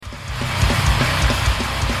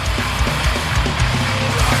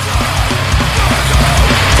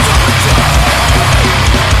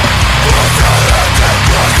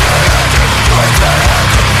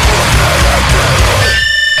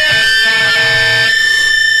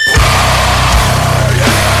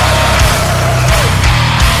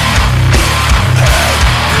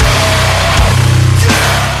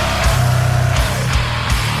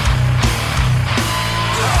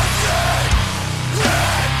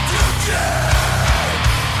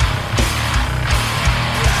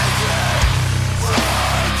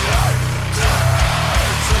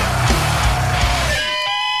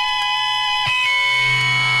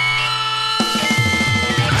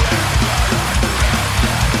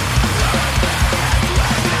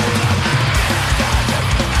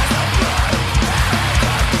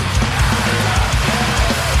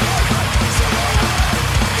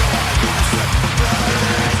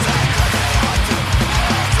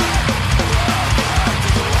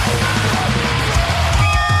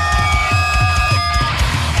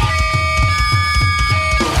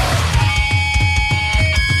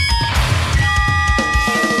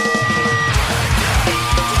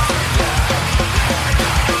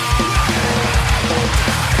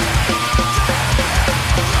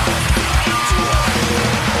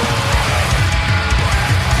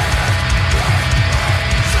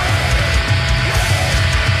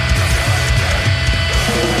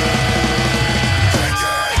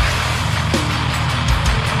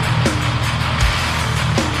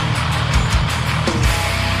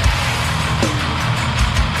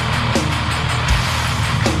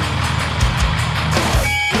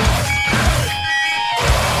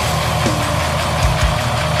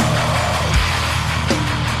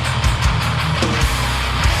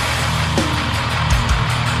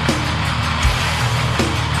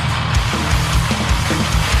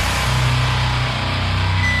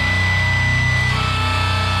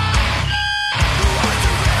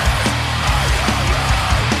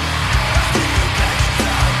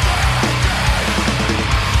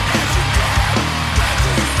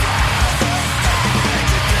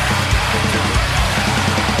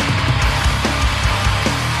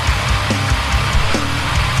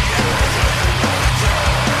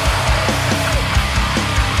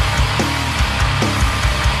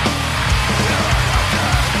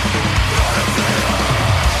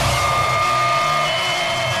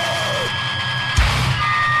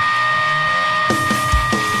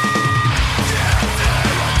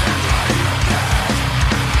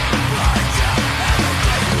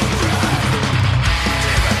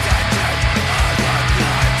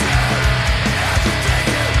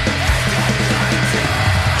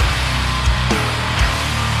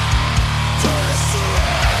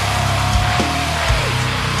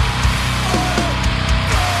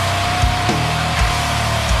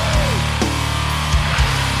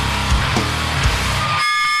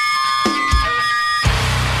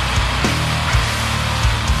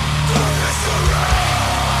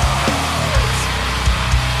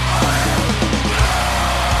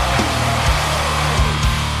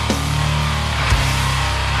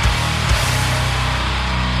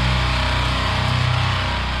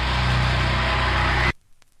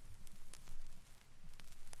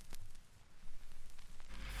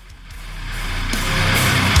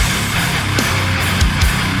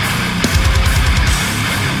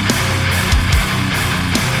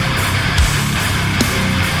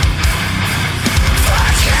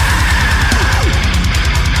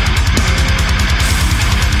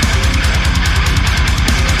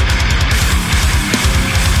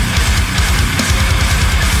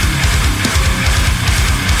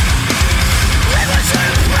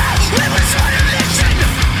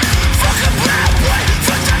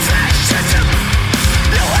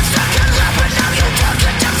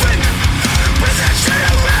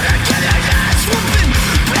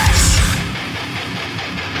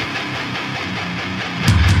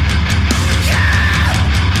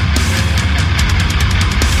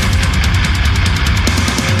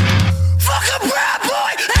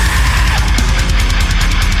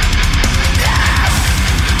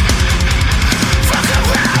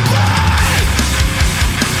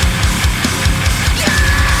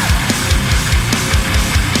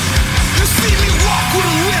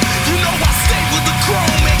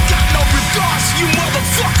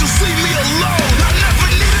alone. I never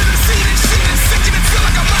needed to see this shit. It's sick and it feel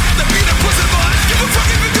like I might have to beat a pussy, but I give a fuck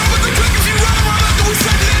if you go with the click. If you run around after we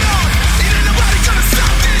setting it on, ain't nobody gonna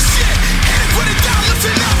stop this shit. Hit it, put it down,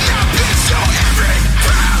 listen up now, bitch. Yo, every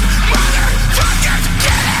proud motherfucker's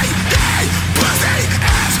getting a pussy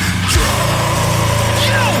ass drunk.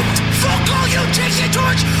 Yo, fuck all you Jason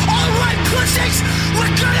George, all right pussies.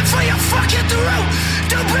 We're gunning for your fucking throat.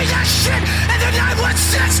 Don't bring that shit in the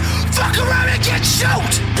 916. Fuck around and get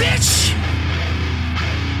choked, bitch.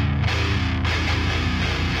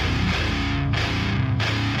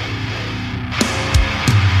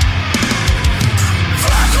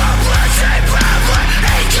 Fuck a pussy, probably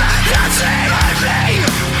ain't got nothing on me.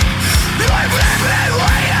 Your living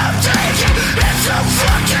way of taking is so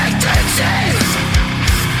fucking disease.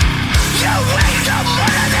 You wake up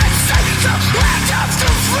one of the saints to act up to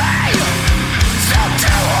free. So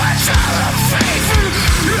do us all a favor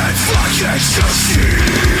and fucking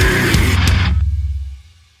succeed.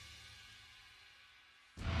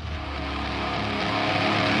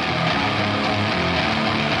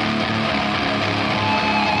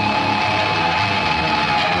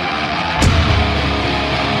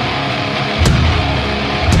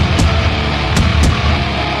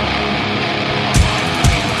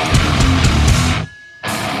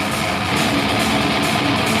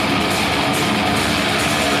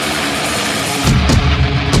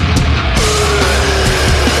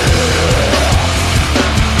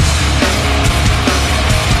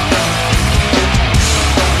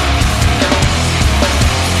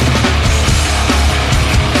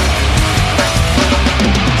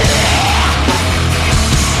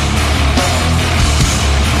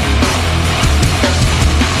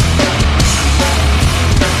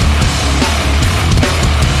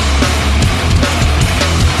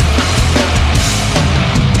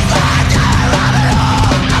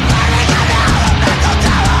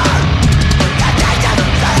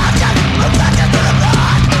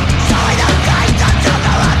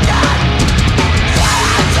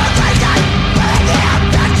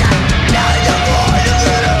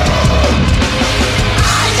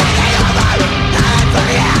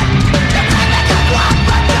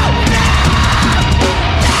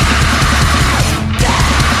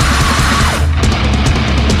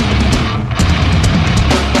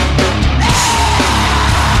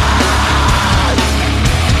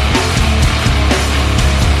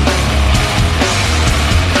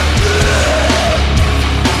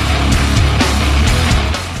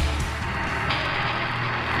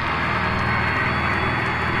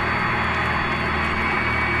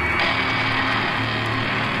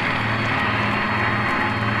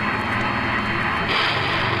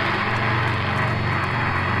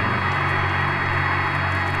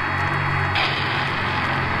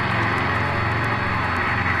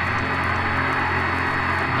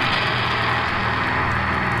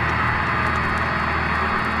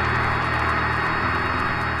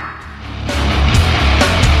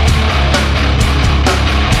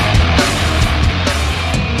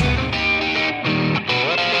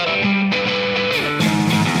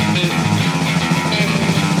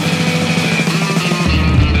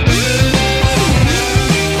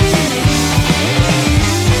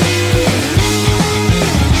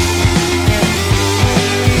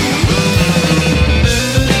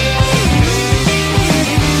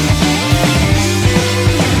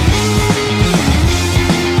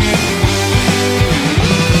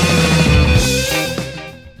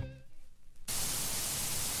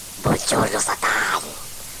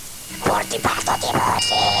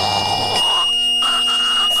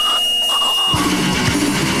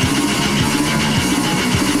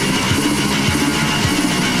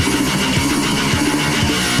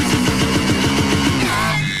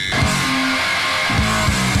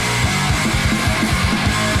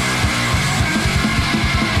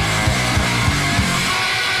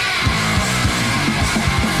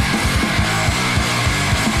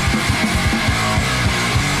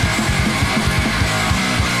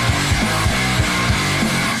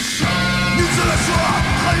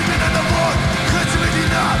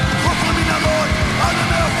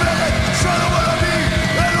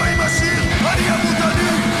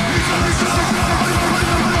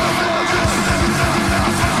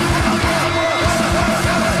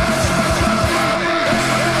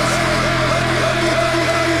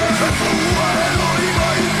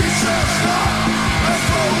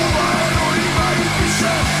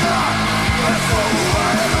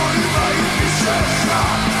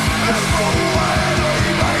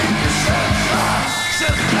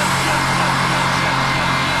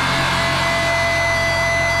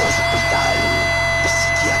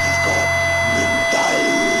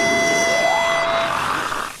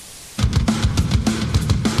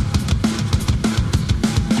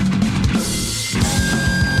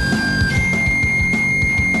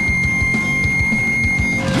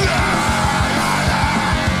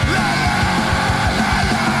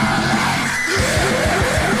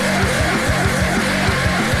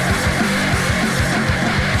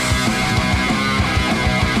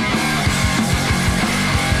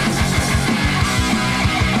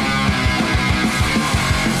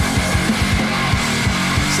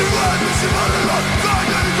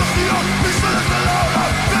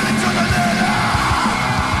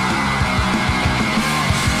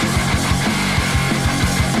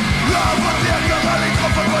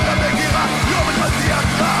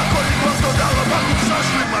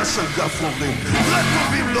 שלמה של גפרורים,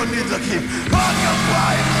 רטובים לא נדלקים,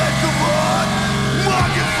 הכפיים רטובות,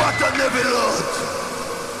 מגפת הנבלות.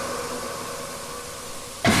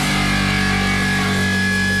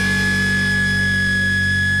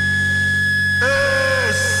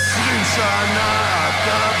 20 שנה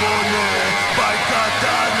אתה בונה בית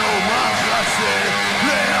קטן או מחסה,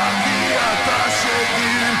 להגיע את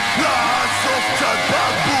השדים, לאסוף קצת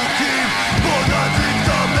בקבוקים, בוא נדליק את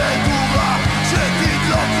המדורה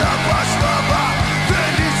שתדלוק לבשבבה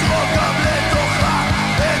ונזרוק גם לתוכה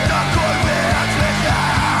את הכל בעצמך.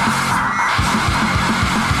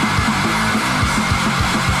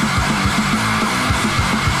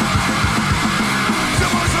 זה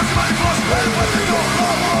ממש רצמה לפרוש ולפת לתוך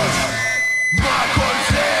הראש, מה כל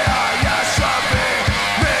זה היה שווה?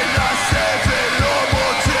 מנסה ולא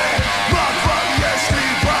מוצא, מה כבר יש לי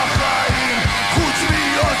בחיים חוץ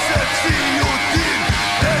מיוסף סיוטים?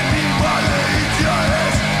 אין לי מה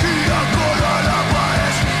להתייאש כי הכל עלה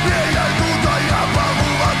באש, מילדות היה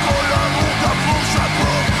ברור הכל אמור גפרור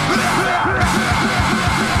שבור.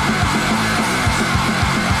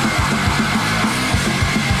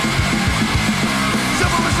 זה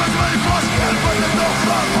ממש רצמה לפרוש ולפת לתוך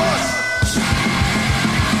הראש,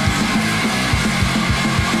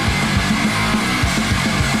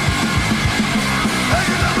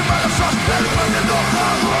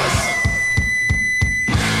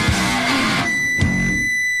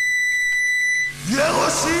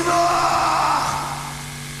 Hiroshima,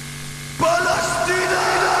 Palestina.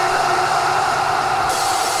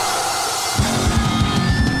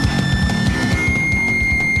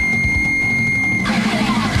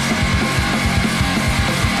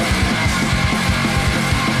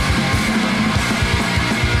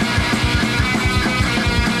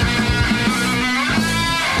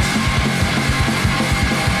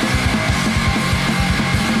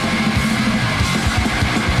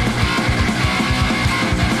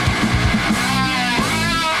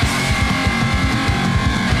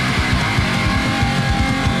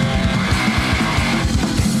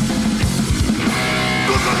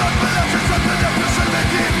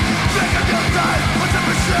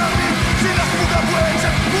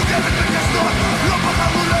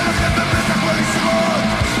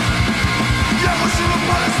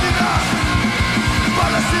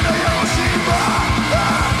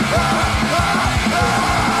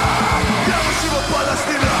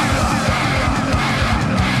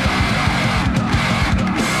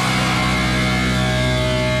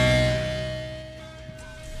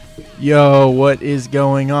 Yo, what is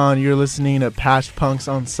going on? You're listening to Patch Punks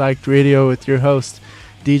on Psyched Radio with your host,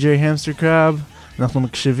 DJ Hamster Crab. אנחנו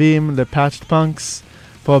מקשיבים לפאצ'ד פאנקס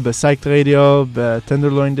פה בסיייקט רדיו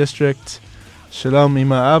בטנדרלוין דיסטריקט. שלום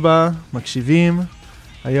אמא אבא, מקשיבים.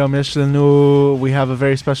 היום יש לנו, we have a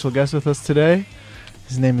very special guest with us today.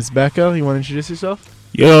 His name is Becca. You want to introduce yourself?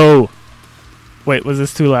 Yo! Wait, was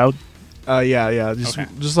this too loud? Yeah.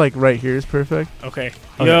 Just like right here is perfect. Okay.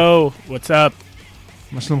 Yo, what's up?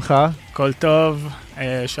 מה שלומך? כל טוב.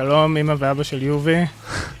 שלום, אמא ואבא של יובי.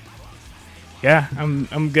 Yeah,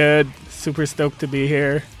 I'm good. Super stoked to be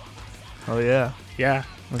here. Oh yeah. Yeah.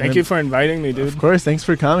 Thank you for inviting me, dude. Of course, thanks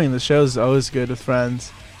for coming. The show's always good with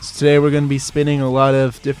friends. So today we're going to be spinning a lot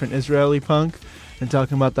of different Israeli punk and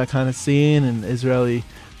talking about that kind of scene and Israeli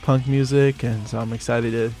punk music, and so I'm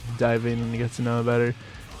excited to dive in and get to know it better.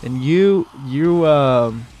 And you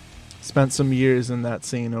spent some years in that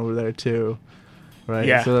scene over there too, right?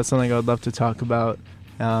 Yeah. So that's something I would love to talk about.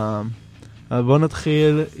 בוא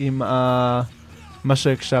נתחיל עם מה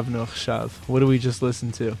שהקשבנו עכשיו. What did we just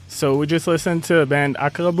listen to? So we just listened to the band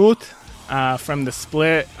Akrabut from the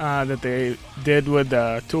split that they did with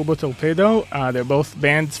Turbo Torpedo. They're both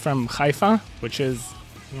bands from Haifa, which is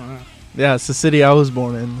Yeah, it's the city I was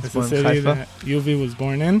born in. it's the city that Yuvi was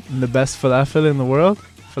born in. And the best falafel in the world,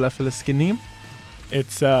 falafel eskenim.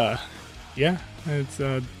 It's it's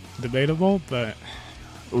debatable, but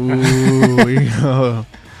Ooh,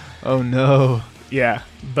 oh no. yeah,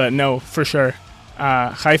 but no, for sure.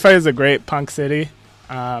 Haifa is a great punk city,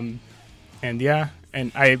 and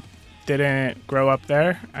I didn't grow up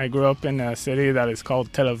there. I grew up in a city that is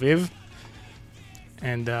called Tel Aviv,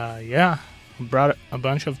 and brought a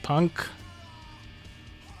bunch of punk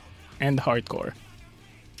and hardcore.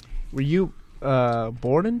 Were you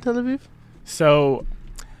born in Tel Aviv? So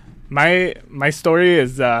my story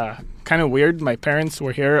is kind of weird. My parents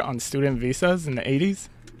were here on student visas in the 80s,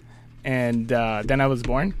 and then I was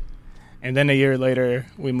born. And then a year later,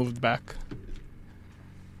 we moved back.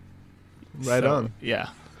 Right on. Yeah.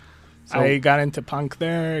 So I got into punk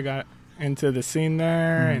there, got into the scene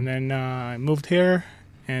there, and then I moved here,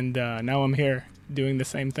 and now I'm here doing the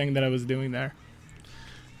same thing that I was doing there.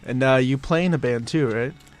 And you play in a band too,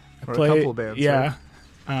 right? Or a couple bands. Yeah.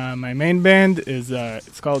 My main band is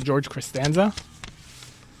it's called George Costanza,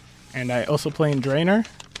 and I also play in Drainer,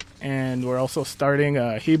 and we're also starting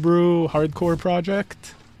a Hebrew hardcore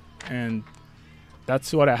project, and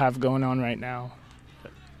that's what I have going on right now.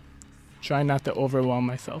 Try not to overwhelm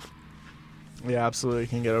myself. Yeah, absolutely. It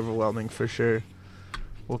can get overwhelming for sure.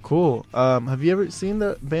 Well, cool. Have you ever seen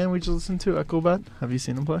the band we just listened to, Echo Bed? Have you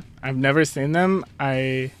seen them play? I've never seen them.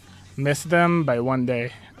 I missed them by one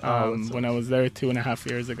day when I was there 2.5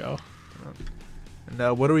 years ago.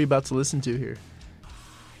 And what are we about to listen to here?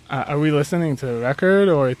 Are we listening to the record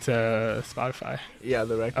or to Spotify? Yeah,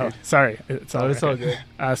 the Oh, record. sorry. It's all It's all good.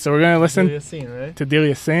 So we're going to listen Yasin, right? to Dil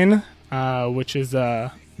Yassin, which is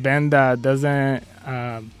a band that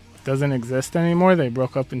doesn't exist anymore. They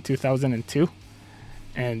broke up in 2002.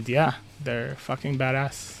 And yeah, they're fucking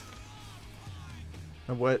badass.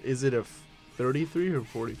 And what is it, a 33 or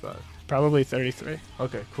 45? Probably 33.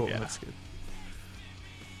 Okay, cool. Yeah. That's good.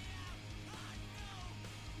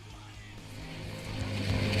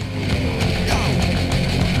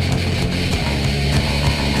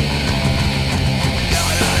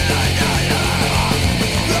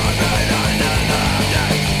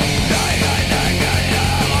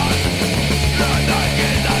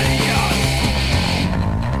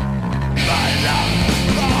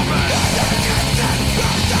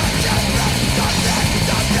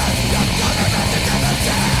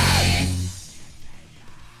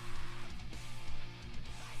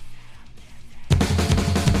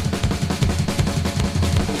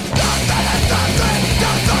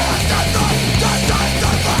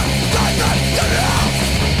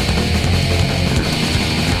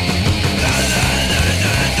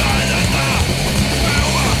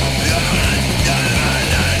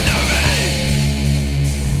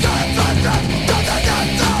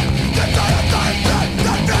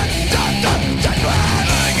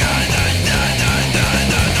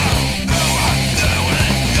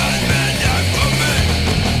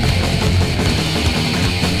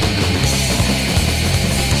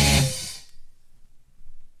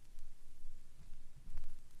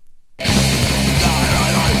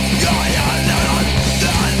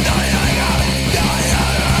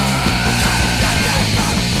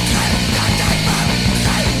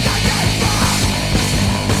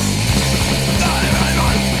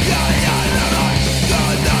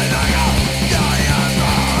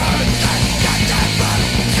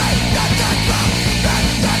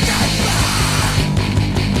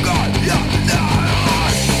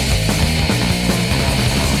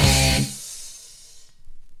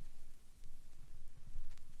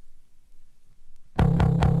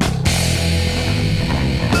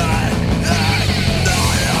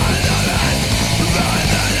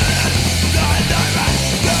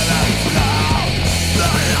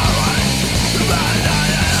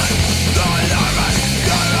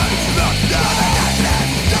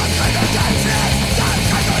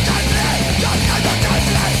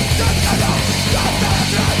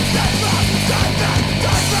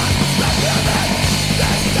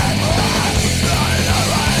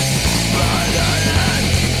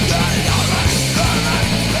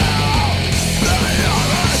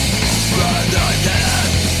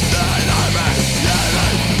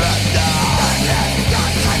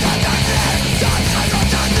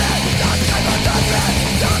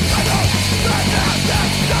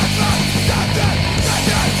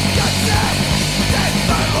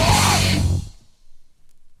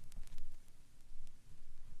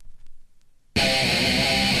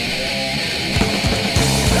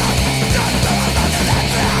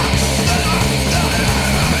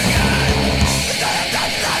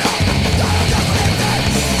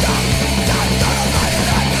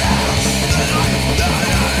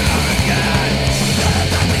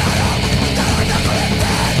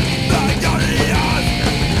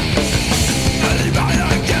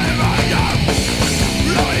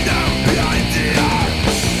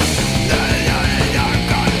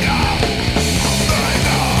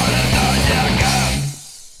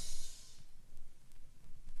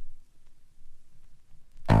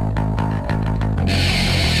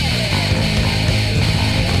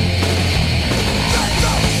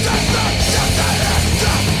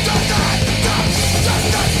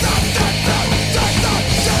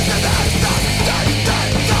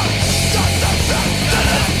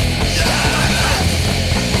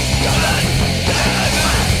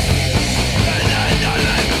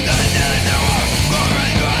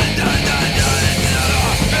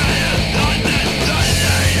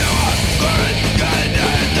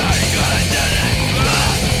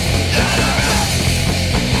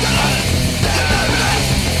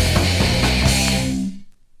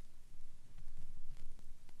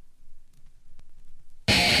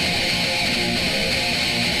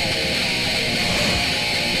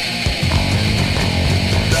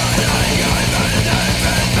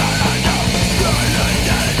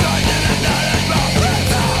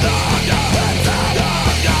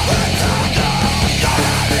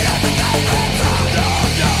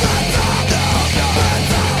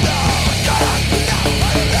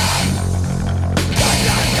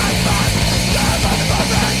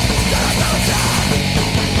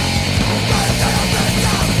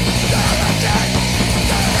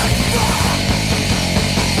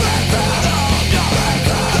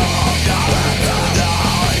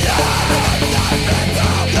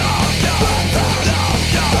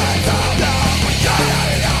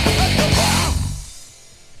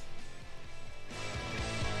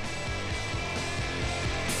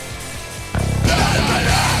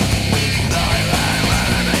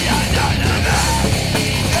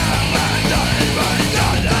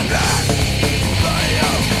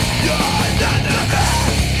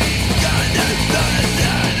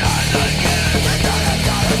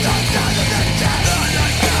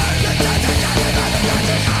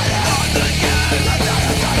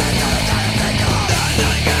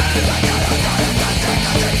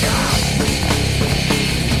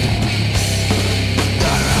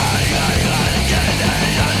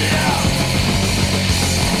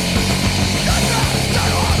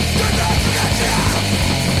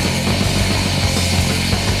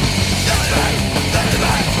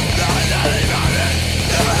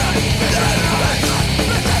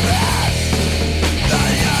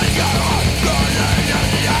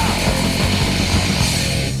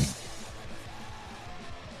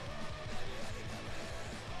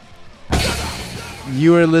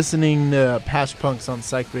 You are listening to Patch Punks on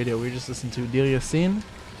Psych Radio. We just listened to Dir Yassin,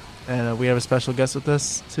 and we have a special guest with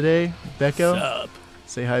us today, Beko. Sup?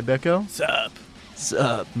 Say hi, Beko. Sup?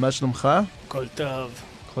 Sup? מה שלומך? Kol tov.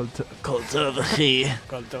 כל טוב, אחי.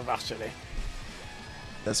 Kol tov, ach sheli.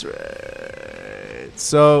 That's right.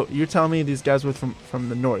 So you're telling me these guys were from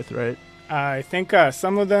the north, right? I think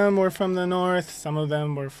some of them were from the north, some of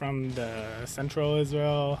them were from the central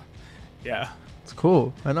Israel. Yeah. It's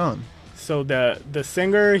cool. Right on. So the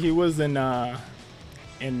singer, he was in a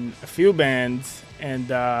few bands,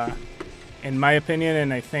 and in my opinion,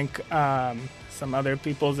 and I think some other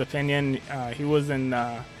people's opinion, he was in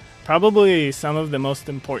probably some of the most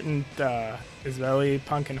important Israeli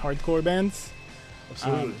punk and hardcore bands.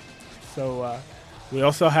 Absolutely. So we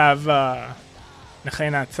also have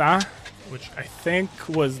Nechei Natzah, which I think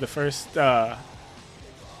was the first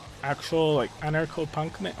actual like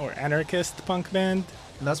anarcho-punk or anarchist punk band.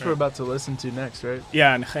 And that's what we're about to listen to next, right?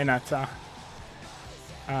 Yeah, Nechei Natzah.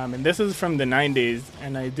 And this is from the 90s,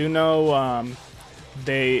 and I do know in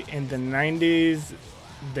the 90s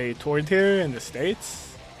they toured here in the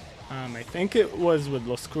States. I think it was with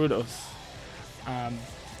Los Crudos. And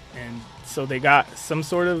so they got some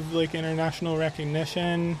sort of like international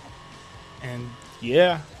recognition, and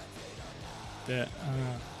yeah, we're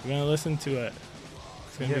gonna listen to it.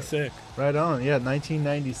 It's gonna be sick. Right on. Yeah,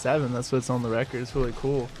 1997. That's what's on the record. It's really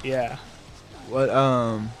cool. Yeah. What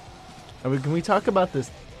can we talk about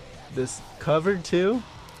this cover too?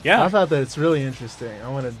 Yeah. I thought that it's really interesting. I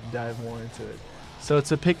want to dive more into it. So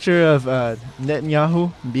it's a picture of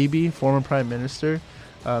Netanyahu, Bibi, former prime minister,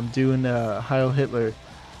 doing a Heil Hitler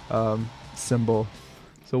symbol.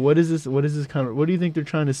 So what is this? What is this kind of? What do you think they're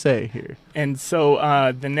trying to say here? And so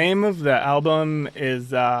the name of the album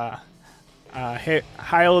is Heil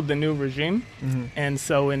the New Regime. Mm-hmm. And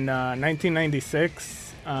so in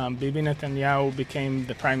 1996, Bibi Netanyahu became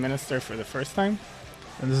the prime minister for the first time.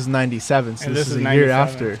 And this is 97, so And this is a 97. year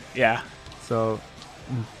after. Yeah. So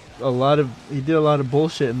he did a lot of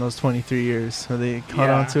bullshit in those 23 years. So they caught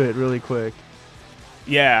Yeah. on to it really quick.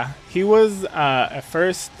 Yeah. He was, at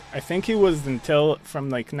first, I think he was until from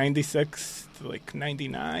like 96 to like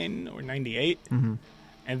 99 or 98. Mm-hmm.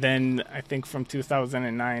 And then I think from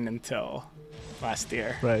 2009 until last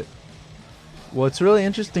year. Right. Well, it's really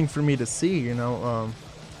interesting for me to see, I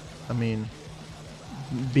mean,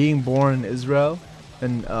 being born in Israel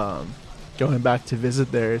and going back to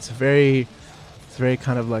visit there, it's very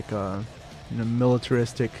kind of like a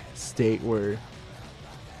militaristic state where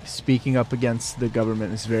speaking up against the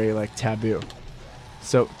government is very like taboo.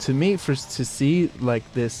 So to me, to see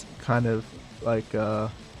like this kind of like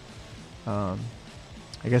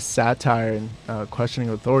I guess satire and questioning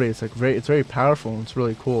authority, it's like it's very powerful and it's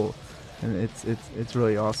really cool, and it's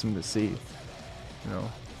really awesome to see.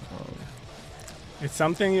 It's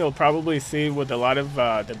something you'll probably see with a lot of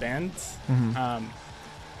the bands. Mm-hmm.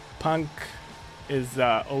 Punk is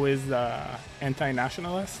always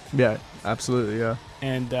anti-nationalist. Yeah, absolutely, yeah.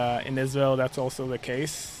 And in Israel, that's also the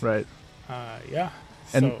case. Right. Yeah.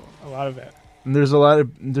 And- So a lot of it. And there's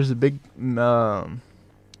a big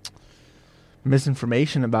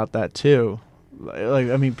misinformation about that too.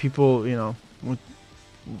 Like I mean, people, when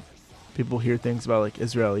people hear things about like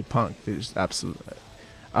Israeli punk, they just absolutely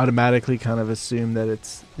automatically kind of assume that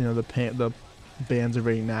it's the bands are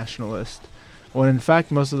very nationalist, when in fact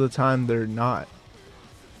most of the time they're not.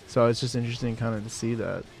 So it's just interesting kind of to see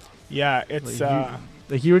that. Yeah, it's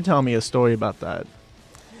Like you were telling me a story about that.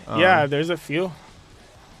 yeah. There's a few.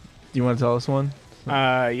 Do you want to tell us one?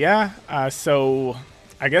 Yeah. So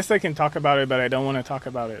I guess I can talk about it, but I don't want to talk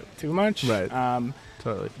about it too much. Right.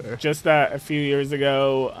 Totally fair. Just that a few years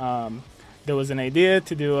ago, there was an idea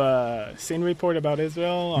to do a scene report about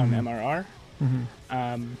Israel on Mhm. MRR.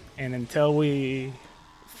 Mm-hmm. And until we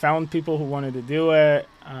found people who wanted to do it,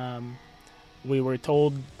 we were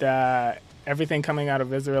told that everything coming out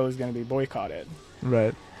of Israel is going to be boycotted.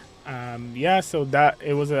 Right. Yeah, so that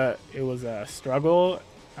it was a struggle,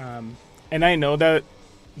 and I know that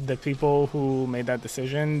the people who made that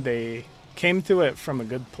decision, they came to it from a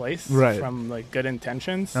good place, Right. from like good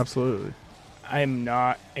intentions. Absolutely. I'm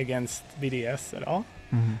not against BDS at all.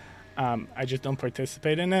 Mm-hmm. I just don't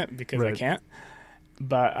participate in it because I Right. can't.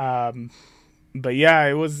 But yeah,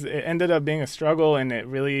 it ended up being a struggle, and it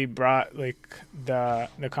really brought like the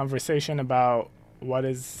conversation about what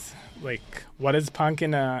is punk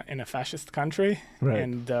in a fascist country, Right.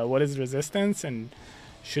 and what is resistance, and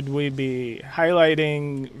should we be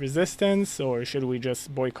highlighting resistance, or should we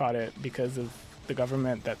just boycott it because of the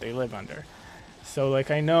government that they live under? So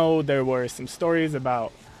like I know there were some stories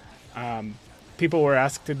about people were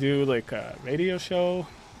asked to do like a radio show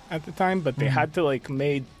at the time, but they had to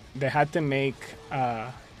make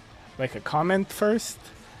like a comment first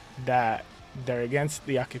that they're against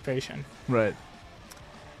the occupation, Right.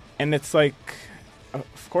 and it's like,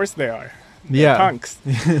 of course they are. Yeah. Punks.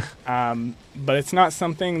 But it's not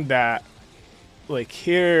something that, like,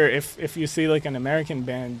 here, if you see like an American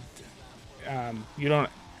band, they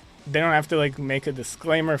don't have to like make a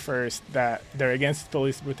disclaimer first that they're against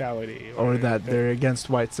police brutality Or that they're against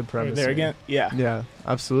white or supremacy. they're against, yeah. Yeah,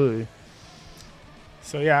 absolutely.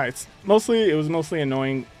 So yeah, it was mostly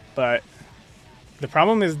annoying, but the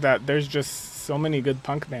problem is that there's just so many good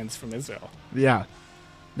punk bands from Israel. Yeah,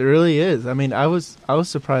 there really is. I mean, I was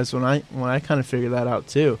surprised when I kind of figured that out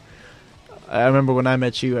too. I remember when I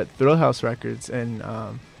met you at Thrill House Records, and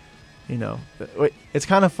it's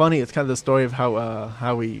kind of funny. It's kind of the story of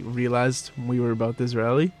how we realized we were both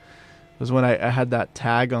Israeli. It was when I had that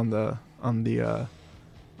tag on the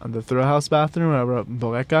Thrill House bathroom. I wrote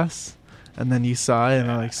Borekas. And then you saw it,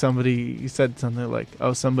 and you said something like,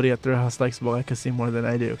 "Oh, somebody at Thrill House likes Borekasi more than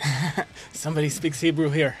I do." Somebody speaks Hebrew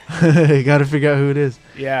here. You got to figure out who it is.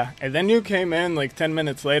 Yeah, and then you came in like 10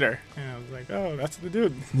 minutes later, and I was like, "Oh, that's the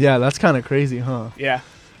dude." Yeah, that's kind of crazy, huh? Yeah.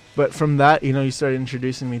 But from that, you started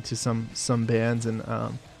introducing me to some bands, and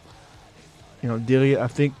Delia. I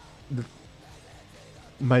think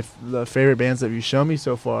the favorite bands that you shown me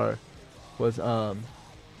so far was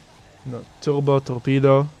Turbo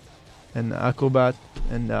Torpedo and Acrobat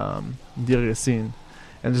and Dir Yassin,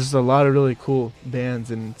 and there's just a lot of really cool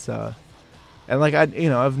bands, and it's and like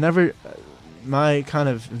I've never, my kind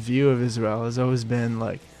of view of Israel has always been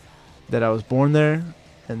like that I was born there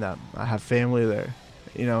and that I have family there,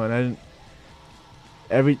 and I didn't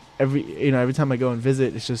every time I go and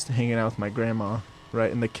visit, it's just hanging out with my grandma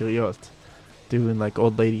right in the kiryot, doing like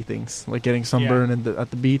old lady things, like getting sunburn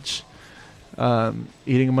at the beach.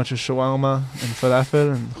 Eating a bunch of shawarma and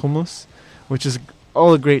falafel and hummus, which is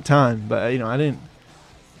all a great time. But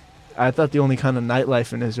I thought the only kind of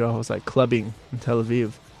nightlife in Israel was like clubbing in Tel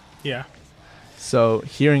Aviv. Yeah. So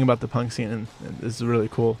hearing about the punk scene is really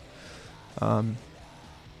cool.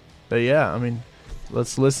 But yeah, I mean,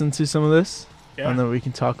 let's listen to some of this, and then we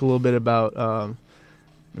can talk a little bit about.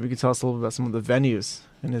 Maybe you can tell us a little bit about some of the venues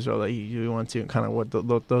in Israel that you went to, and kind of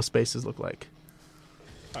what those spaces look like.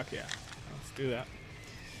 Fuck yeah. Let's do that.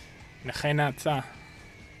 Nechei Natzah.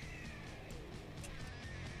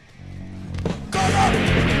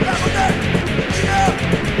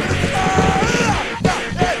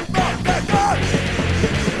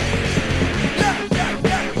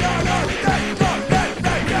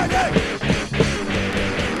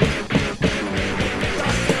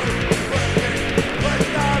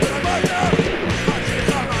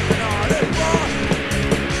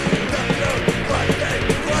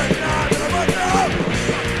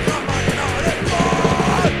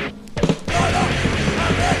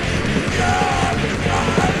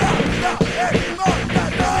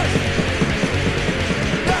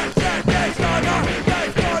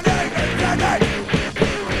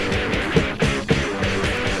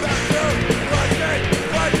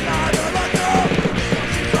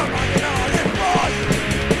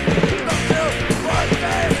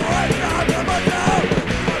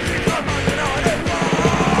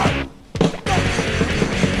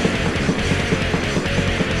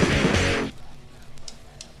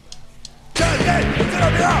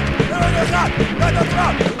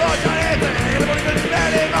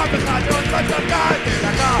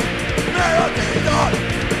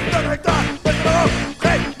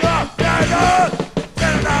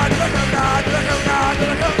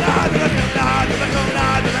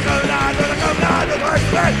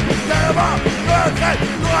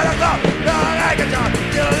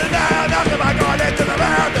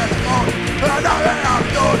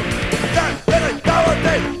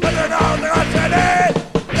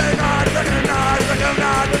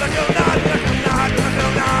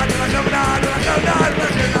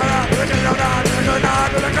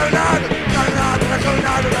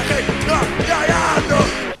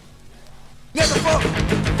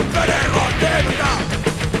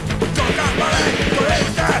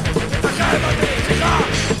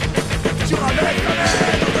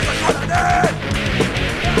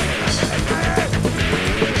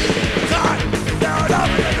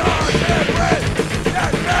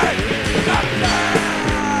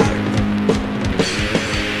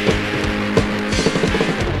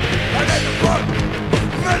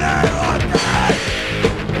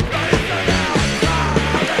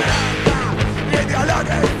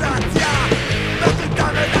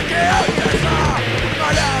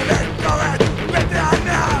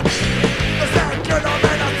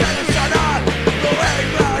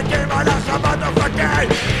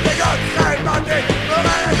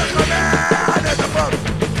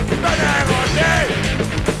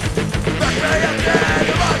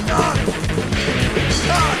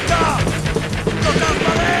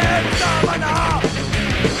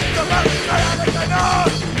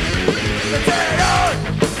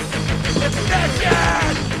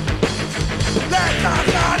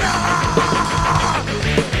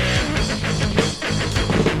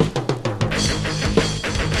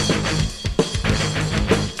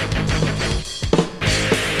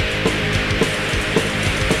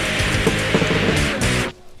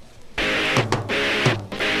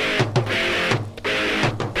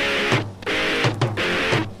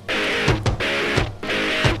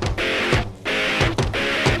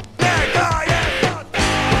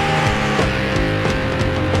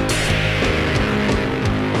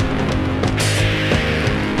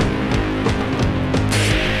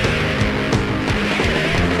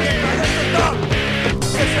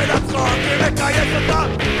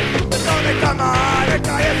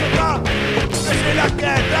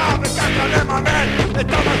 לממן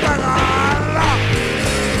את המטרה.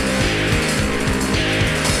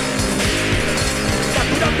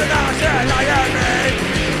 תקודם תנאה של הימין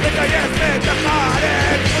לגייס את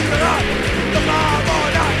החיילים וזרק תוך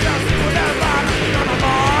העבודה שישימו לב ואנחנו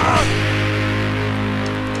נמות.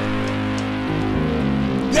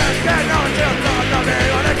 יש גנון שיוצאות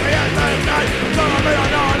נביא ולקיים את האפשרי זו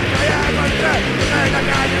המיונות לקיים על זה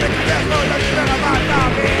ולנגן ולקיים לו למשבר רמת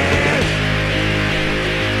תמיד.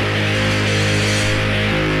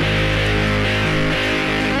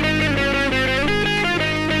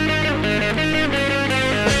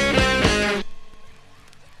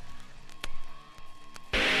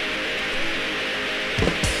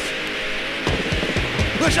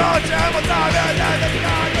 בשעות שהם אותם ולנגן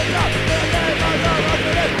ולנגן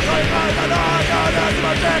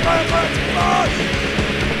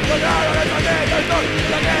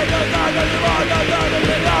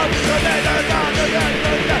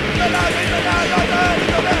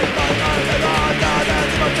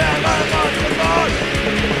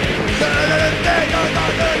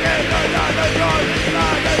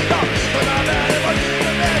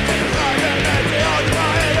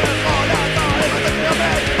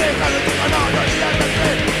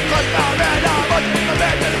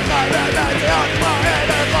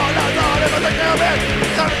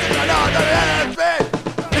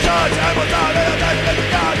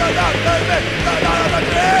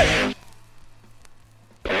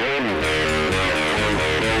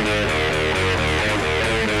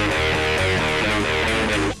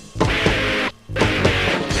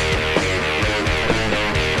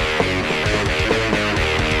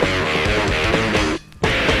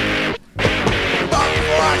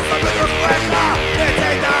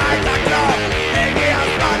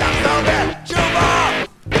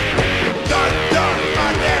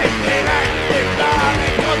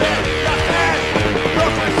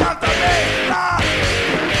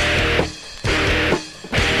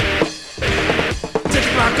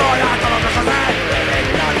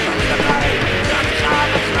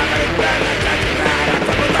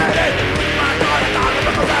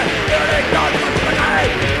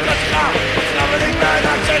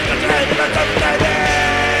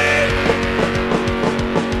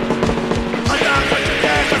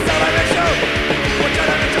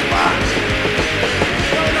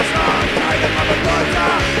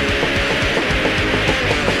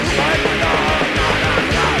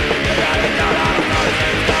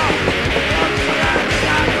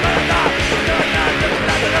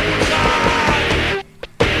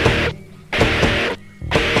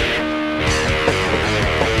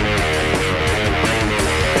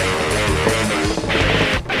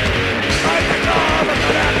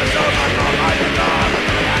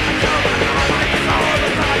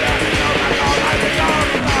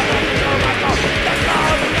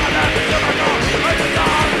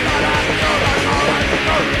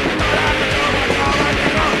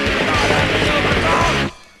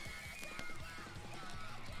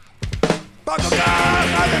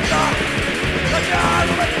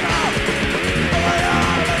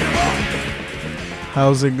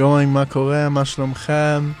How's it going? מה קורה? מה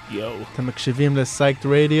שלומכם? Yo. אתם מקשיבים ל-Psyched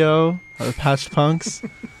Radio, על Patched Punks.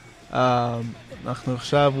 אנחנו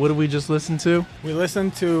עכשיו, what did we just listen to? We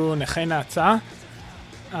listened to Nechei Na'atza,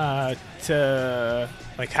 to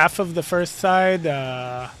like half of the first side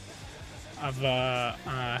of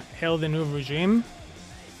Hail the New Regime.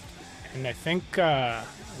 And I think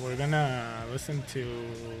we're gonna listen to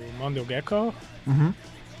Mondo Gecko,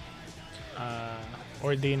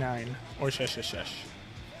 or D9, or 666.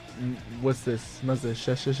 What's this? What's this?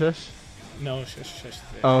 Shesh shesh shesh? No,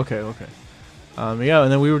 666. Oh, okay. Yeah,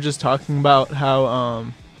 and then we were just talking about how,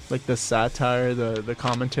 like the satire, the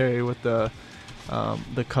commentary with the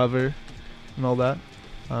cover and all that.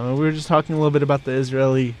 And we were just talking a little bit about the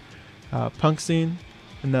Israeli punk scene.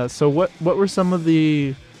 And so, what were some of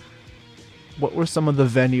the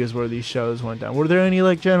venues where these shows went down? Were there any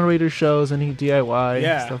like generator shows, any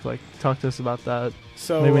DIY stuff like? Talk to us about that.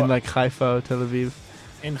 So maybe in like Haifa, Tel Aviv.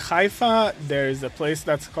 In Haifa, there's a place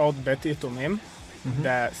that's called Bet Yatomim.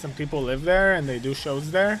 That some people live there and they do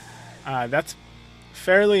shows there. That's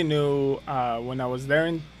fairly new. When I was there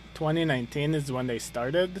in 2019 is when they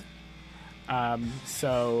started.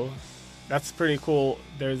 So that's pretty cool.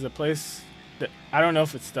 There's a place that I don't know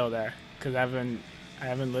if it's still there because I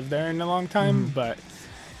haven't lived there in a long time. But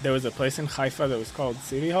there was a place in Haifa that was called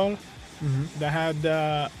City Hall that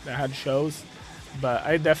had shows. But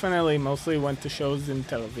I definitely mostly went to shows in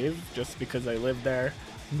Tel Aviv just because I lived there.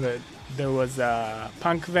 Right. There was a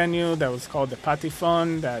punk venue that was called the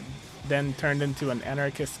Patifon that then turned into an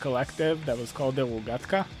anarchist collective that was called the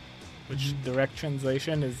Rugatka. which direct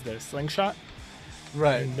translation is the slingshot.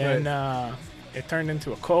 Right. And then it turned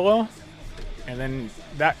into a Kolo, and then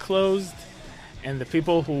that closed. And the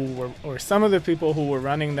people who were, or some of the people who were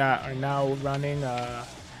running that, are now running a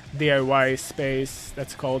DIY space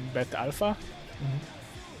that's called Bet Alpha.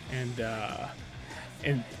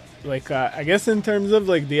 And like I guess in terms of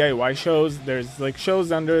like DIY shows, there's like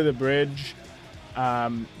shows under the bridge.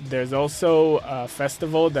 There's also a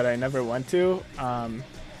festival that I never went to.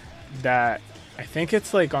 That I think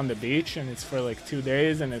it's like on the beach, and it's for like 2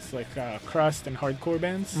 days, and it's like crust and hardcore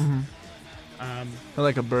bands.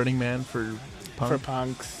 Like a Burning Man for punk. For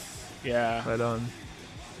punks, yeah. Right on.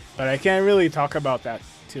 But I can't really talk about that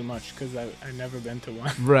too much because I've never been to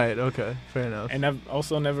one. Right. Okay. Fair enough. And I've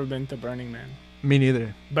also never been to Burning Man. Me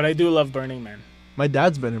neither. But I do love Burning Man. My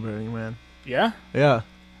dad's been to Burning Man. Yeah? Yeah.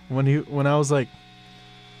 When I was like,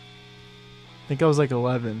 I think I was like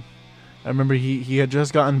 11. I remember he had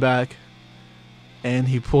just gotten back, and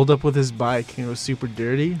he pulled up with his bike, and it was super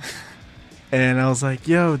dirty. And I was like,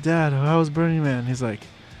 "Yo, Dad, how was Burning Man?" He's like,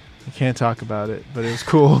 "I can't talk about it, but it was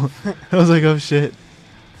cool." I was like, "Oh shit."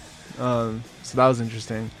 So that was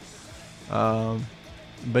interesting.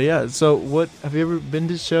 But yeah, so what have you ever been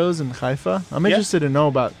to shows in Haifa? I'm interested to know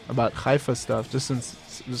about Haifa stuff, just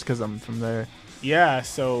because I'm from there. Yeah,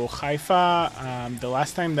 so Haifa, the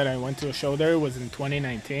last time that I went to a show there was in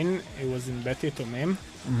 2019. It was in Bet Yatomim.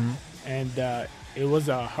 And it was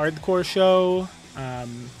a hardcore show.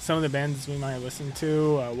 Some of the bands we might listen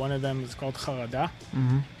to, one of them is called Harada.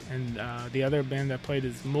 And the other band that played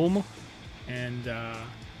is Mum and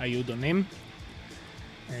Ayudonim.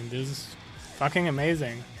 And it was fucking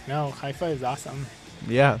amazing. No, Haifa is awesome.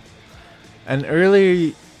 Yeah. And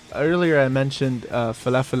earlier I mentioned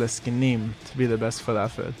falafel eskinim to be the best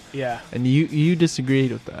falafel. Yeah. And you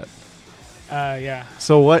disagreed with that. Yeah.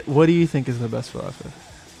 So what do you think is the best falafel?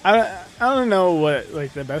 I don't know what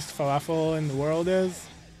like the best falafel in the world is.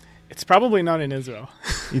 It's probably not in Israel.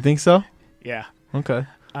 You think so? Yeah. Okay.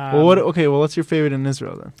 Well, what's your favorite in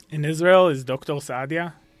Israel then? In Israel is Dr.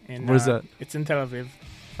 Saadia. Where's that? It's in Tel Aviv.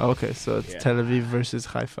 Oh, okay, so it's Tel Aviv versus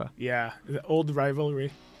Haifa. Yeah, the old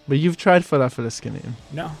rivalry. But you've tried falafel eskinim.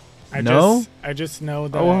 No. I just know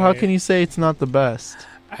that. Oh, well, how can you say it's not the best?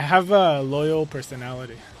 I have a loyal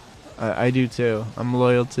personality. I do too. I'm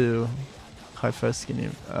loyal to Haifa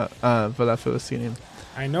eskinim, falafel eskinim.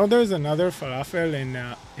 I know there's another falafel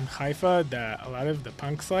in Haifa that a lot of the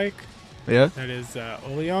punks like. Yeah? That is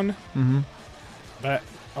Orion. But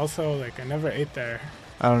also, like, I never ate there.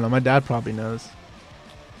 I don't know. My dad probably knows.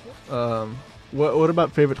 What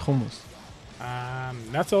about favorite hummus?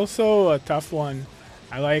 That's also a tough one.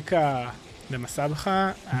 I like the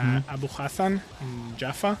Masabcha, Abu Hassan in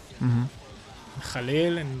Jaffa,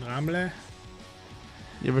 Khalil in Ramle.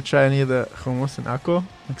 You ever try any of the hummus in Akko?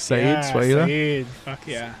 Like Said, Swaila? Said, fuck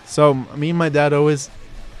yeah. So me and my dad always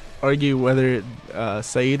argue whether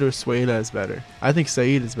Said or Swaila is better. I think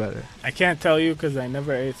Said is better. I can't tell you because I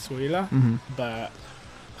never ate Swaila, but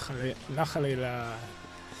Khalil,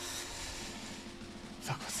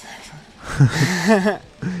 fuck, what's that?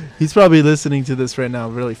 He's probably listening to this right now,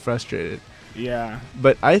 really frustrated. Yeah.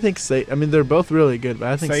 But I think Said, I mean, they're both really good, but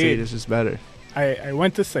I think Said Said is just better. I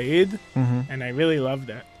went to Said, and I really loved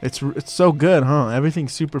it. It's so good, huh?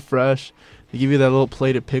 Everything's super fresh. They give you that little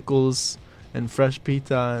plate of pickles and fresh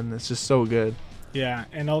pita, and it's just so good. Yeah,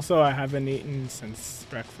 and also I haven't eaten since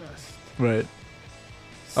breakfast. Right.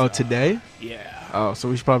 So, oh, today? Yeah. Oh, so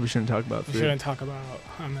we probably shouldn't talk about food. We shouldn't talk about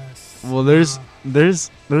hummus. Well, there's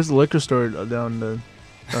a liquor store down the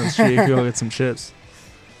street if you want to get some chips.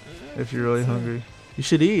 If you're really hungry. You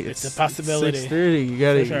should eat. It's a possibility. 6:30. You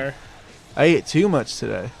gotta eat. Sure. I ate too much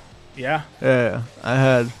today. Yeah. Yeah. I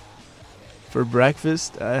had, for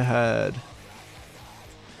breakfast, I had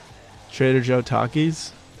Trader Joe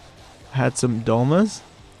Takis. Had some dolmas.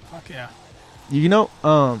 Fuck yeah. You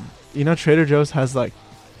know Trader Joe's has like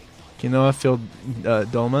quinoa-filled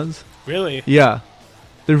dolmas. Really? Yeah.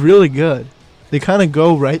 They're really good. They kind of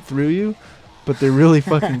go right through you, but they're really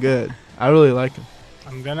fucking good. I really like them.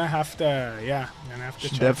 I'm gonna have to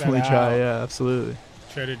Should check definitely that try. out. Yeah, absolutely.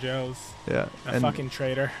 Trader Joe's. Yeah. A fucking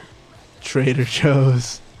traitor. Trader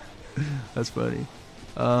Joe's. That's funny.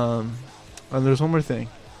 And there's one more thing.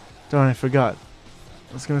 Darn, I forgot.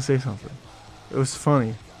 I was gonna say something. It was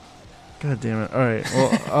funny. God damn it. Alright,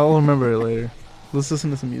 well, I'll remember it later. Let's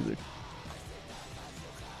listen to some music.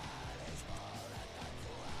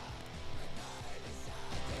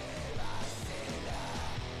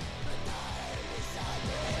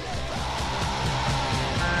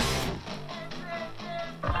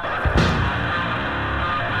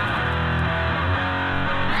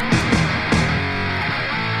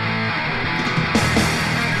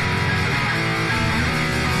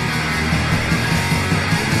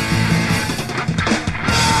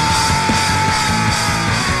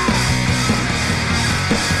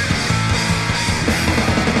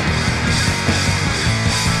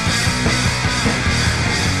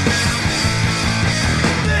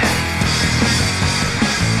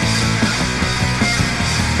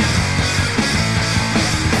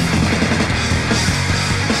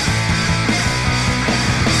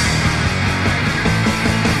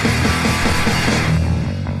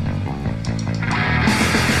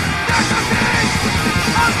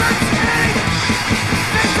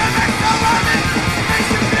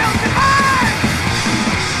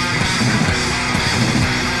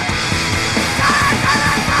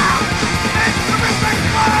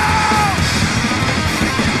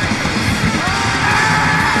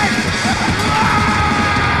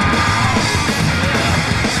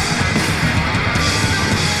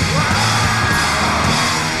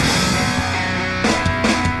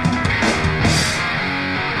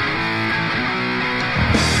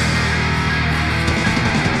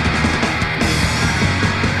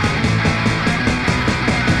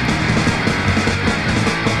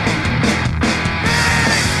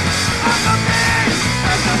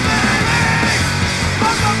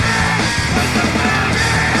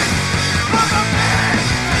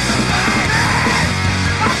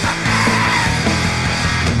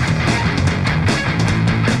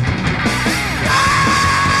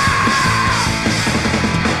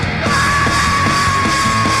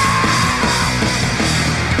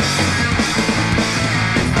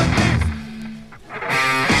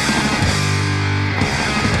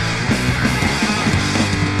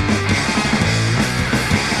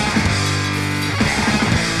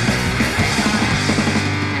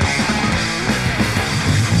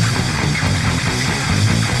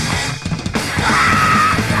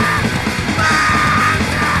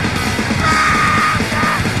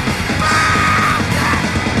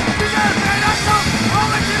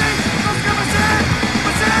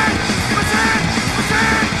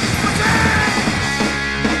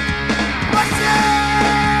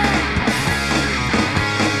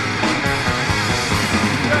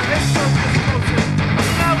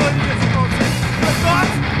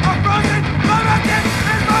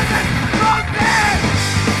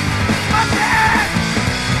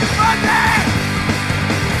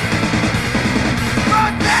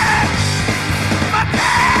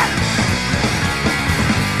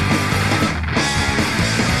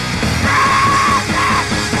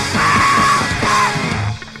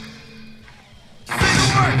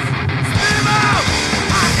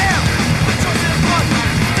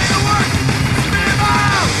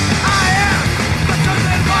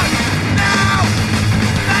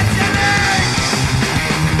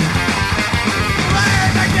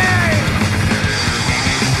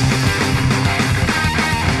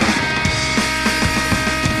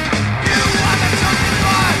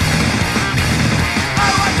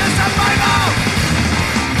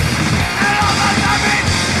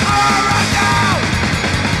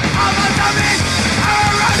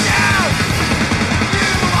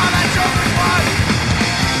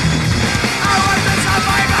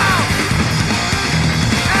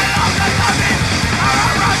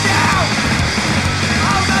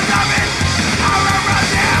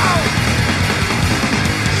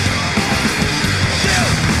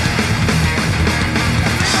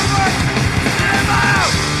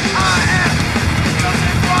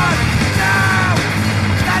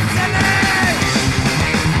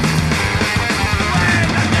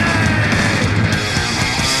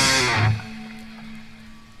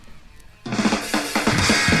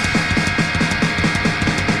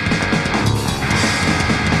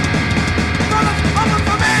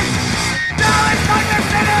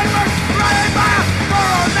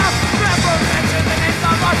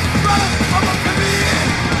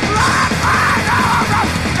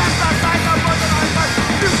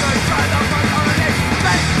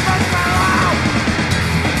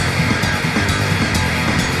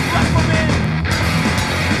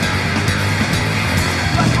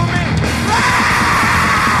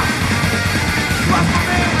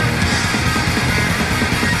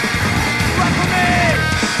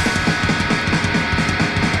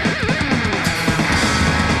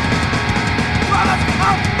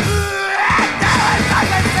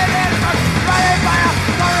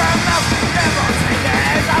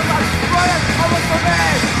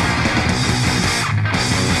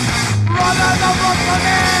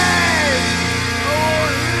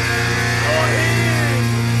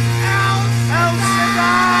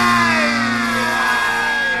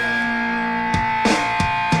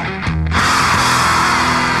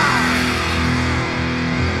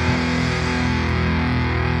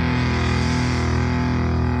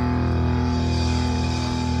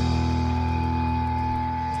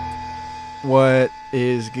 What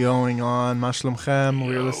is going on? Mashlumchem.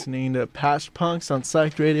 We're Yo. listening to Patch Punks on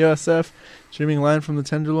Psyched Radio SF, streaming live from the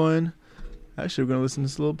Tenderloin. Actually, we're going to listen to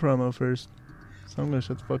this little promo first. So I'm going to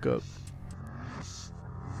shut the fuck up.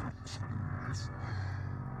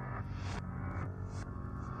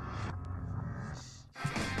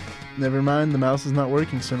 Never mind, the mouse is not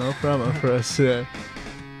working, so no promo for us today.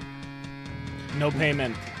 No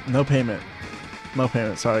payment. No payment. No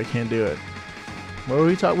payment. Sorry, can't do it. What were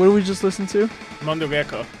we talking? What did we just listen to? Mondo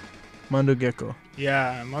Gecko. Mondo Gecko.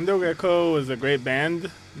 Yeah, Mondo Gecko is a great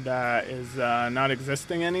band that is not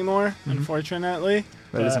existing anymore, unfortunately.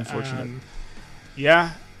 That is But, unfortunate.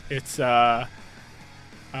 Yeah, it's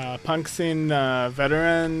punk scene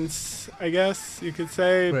veterans, I guess you could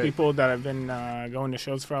say. Right. People that have been going to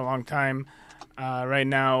shows for a long time. Right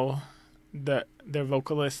now, their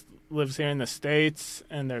vocalist lives here in the States,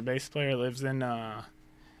 and their bass player lives in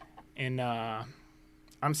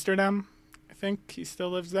Amsterdam. I think he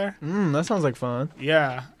still lives there. That sounds like fun.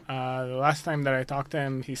 Yeah. The last time that I talked to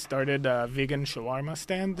him, he started a vegan shawarma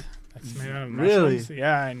stand that's made out of Really? mushrooms.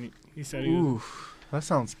 Yeah, and he said he was, Oof, that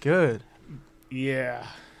sounds good. yeah,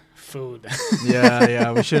 food.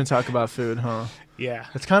 Yeah, we shouldn't talk about food, huh? Yeah.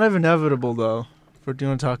 It's kind of inevitable, though. If we're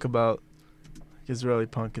going to talk about Israeli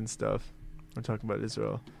punk and stuff, we're talking about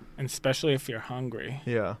Israel. And especially if you're hungry.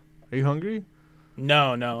 Yeah. Are you hungry?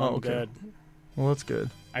 No, I'm okay. good. Well, that's good.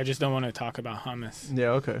 I just don't want to talk about hummus.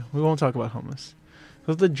 Yeah, okay. We won't talk about hummus.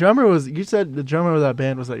 So the drummer was, you said the drummer of that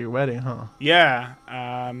band was at your wedding, huh? Yeah.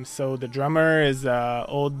 So the drummer is an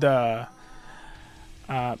old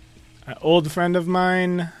friend of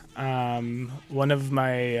mine. One of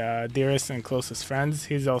my dearest and closest friends.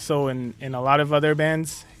 He's also in a lot of other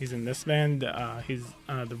bands. He's in this band. He's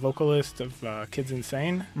the vocalist of Kids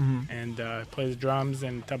Insane, Mm-hmm. and plays drums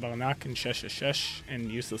in Tabarnak and Shesh Shesh and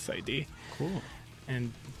Useless ID. Cool.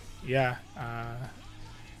 And yeah,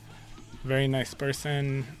 very nice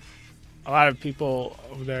person. A lot of people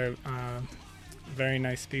over there, very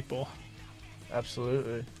nice people.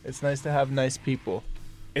 Absolutely. It's nice to have nice people.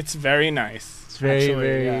 It's very nice. It's very, actually,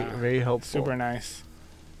 very, yeah. very helpful. Super nice.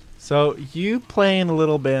 So you play in a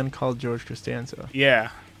little band called George Costanza.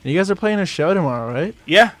 Yeah. You guys are playing a show tomorrow, right?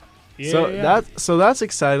 Yeah. So yeah. that's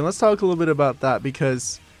exciting. Let's talk a little bit about that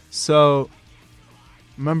because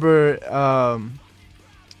remember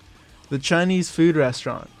the Chinese food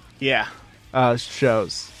restaurant Yeah.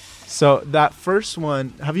 shows. So that first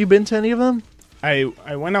one, have you been to any of them? I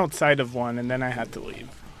went outside of one and then I had to leave.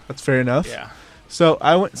 That's fair enough. Yeah. So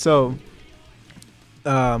I went.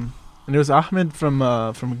 And it was Ahmed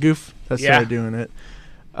from Goof that started doing it.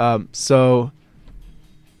 So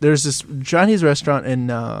there's this Chinese restaurant in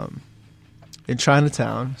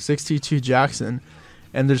Chinatown, 622 Jackson,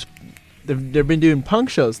 and they've been doing punk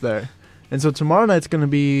shows there. And so tomorrow night's going to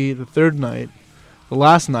be the third night, the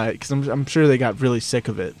last night, because I'm sure they got really sick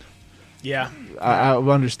of it. Yeah.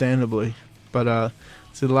 Understandably. But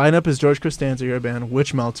so the lineup is George Costanza, your band,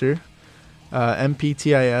 Witch Melter,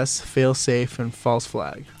 MPTIS, Fail Safe, and False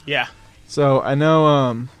Flag. Yeah. So I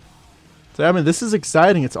know. This is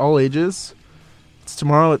exciting. It's all ages. It's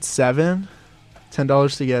tomorrow at 7,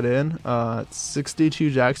 $10 to get in. It's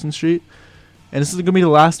 62 Jackson Street, and this is gonna be the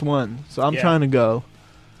last one. So I'm trying to go,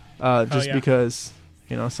 just because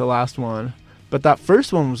it's the last one. But that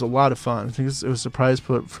first one was a lot of fun. I think it was Surprise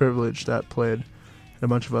Privilege that played a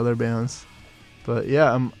bunch of other bands. But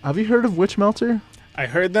yeah, have you heard of Witch Melter? I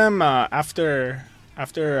heard them after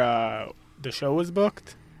the show was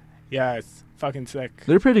booked. Yeah, it's fucking sick.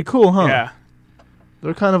 They're pretty cool, huh? Yeah.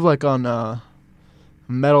 They're kind of like on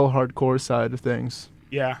metal hardcore side of things.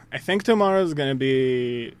 Yeah. I think tomorrow's going to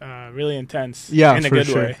be really intense. Yeah, in a for good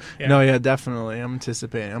sure. way. Yeah. No, yeah, definitely. I'm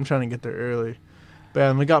anticipating. I'm trying to get there early.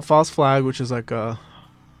 But we got False Flag, which is like a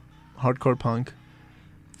hardcore punk.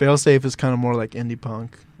 Failsafe is kind of more like indie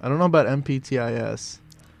punk. I don't know about MPTIS.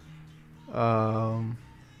 I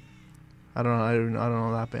don't know. I don't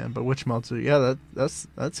know that band, but Witch Melter. Yeah,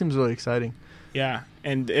 that seems really exciting. Yeah,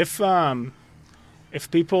 and if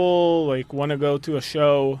people like want to go to a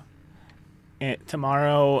show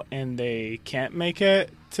tomorrow and they can't make it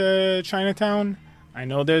to Chinatown, I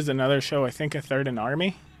know there's another show. I think a Third and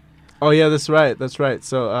Army. Oh yeah, that's right.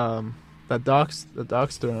 So that Doc's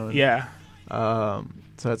Throne. Yeah.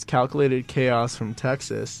 So that's Calculated Chaos from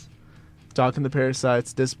Texas. Doc and the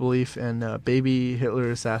Parasites, Disbelief, and Baby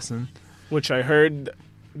Hitler Assassin. Which I heard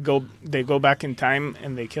they go back in time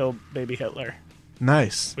and they kill Baby Hitler.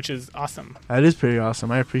 Nice. Which is awesome. That is pretty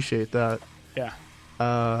awesome. I appreciate that. Yeah.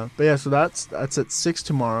 But yeah, so that's at 6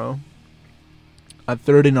 tomorrow at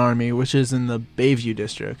Third and Army, which is in the Bayview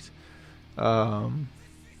district. But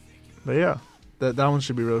yeah, That one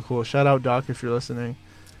should be really cool. Shout out Doc if you're listening.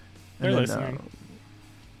 They're And then, listening.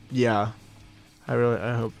 Yeah, I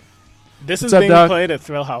hope. This What's is up, being Doc? played at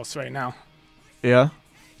Thrill House right now. Yeah,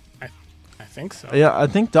 I think so. yeah. I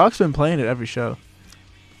think Doc's been playing it every show.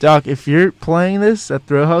 Doc, if you're playing this at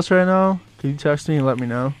Thrill House right now, can you text me and let me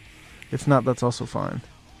know? If not, that's also fine.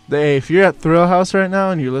 Hey, if you're at Thrill House right now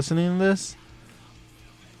and you're listening to this,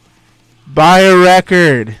 buy a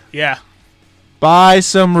record. Yeah. Buy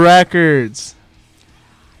some records.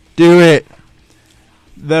 Do it.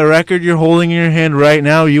 The record you're holding in your hand right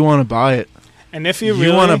now, you want to buy it. And if you You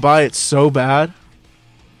really want to buy it so bad.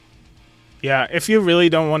 Yeah, if you really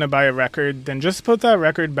don't want to buy a record, then just put that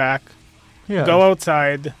record back. Yeah. Go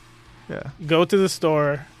outside, Yeah. go to the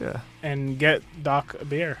store, Yeah. and get Doc a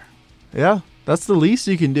beer. Yeah. That's the least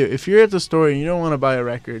you can do. If you're at the store and you don't want to buy a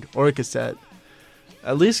record or a cassette,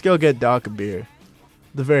 at least go get Doc a beer.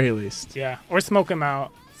 The very least. Yeah, or smoke him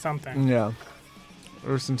out, something. Yeah.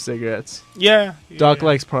 Or some cigarettes. Yeah. Doc yeah.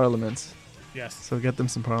 likes Parliaments, Yes. so get them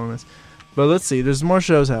some Parliaments. But let's see, there's more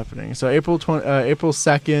shows happening. So April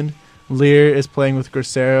 2nd, Lear is playing with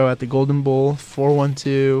Grosero at the Golden Bull,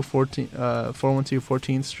 412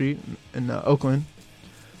 14th Street in Oakland.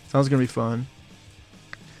 Sounds gonna be fun.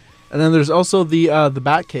 And then there's also the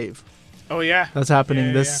Bat Cave Oh yeah. that's happening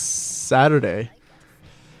Yeah, this yeah. Saturday.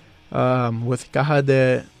 With Caja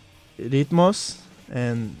de Ritmos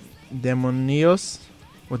and Demonios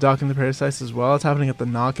with Doc and the Parasites as well. It's happening at the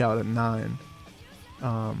Knockout at 9.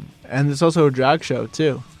 And there's also a drag show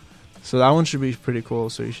too. So that one should be pretty cool.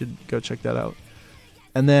 So you should go check that out.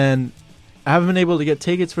 And then I haven't been able to get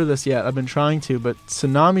tickets for this yet. I've been trying to, but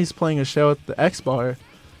Tsunami's playing a show at the X Bar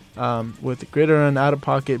with Gritter and Out of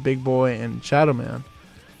Pocket, Big Boy, and Shadow Man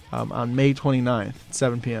on May 29th,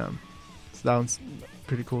 7 p.m. So that one's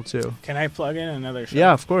pretty cool too. Can I plug in another show?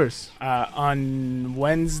 Yeah, of course. On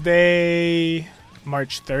Wednesday,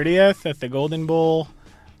 March 30th at the Golden Bowl,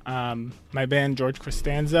 my band George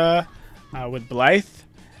Costanza with Blythe,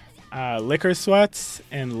 Liquor Sweats,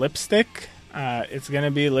 and Lipstick. It's going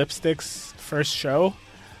to be Lipstick's first show.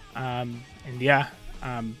 And yeah,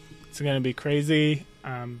 it's going to be crazy.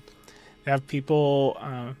 They have people,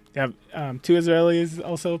 they have 2 Israelis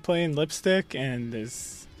also playing Lipstick, and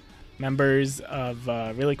there's members of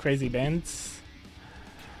really crazy bands.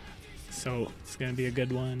 So it's going to be a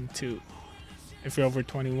good one too. If you're over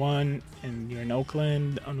 21 and you're in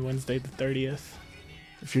Oakland on Wednesday the 30th.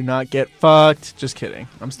 If you're not, get fucked. Just kidding.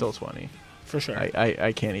 I'm still 20. For sure.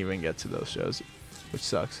 I can't even get to those shows, which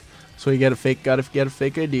sucks. So you gotta get a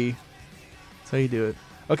fake ID. That's how you do it.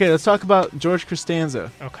 Okay, let's talk about George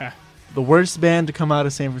Costanza, Okay. the worst band to come out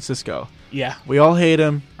of San Francisco. Yeah. We all hate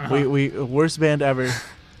him. Uh-huh. We worst band ever.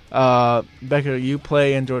 Becca, you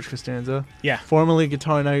play in George Costanza. Yeah. Formerly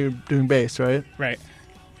guitar, now you're doing bass, right? Right.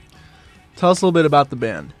 Tell us a little bit about the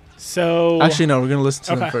band. So Actually, no, we're gonna listen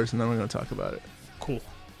to them Okay. first, and then we're gonna talk about it. cool.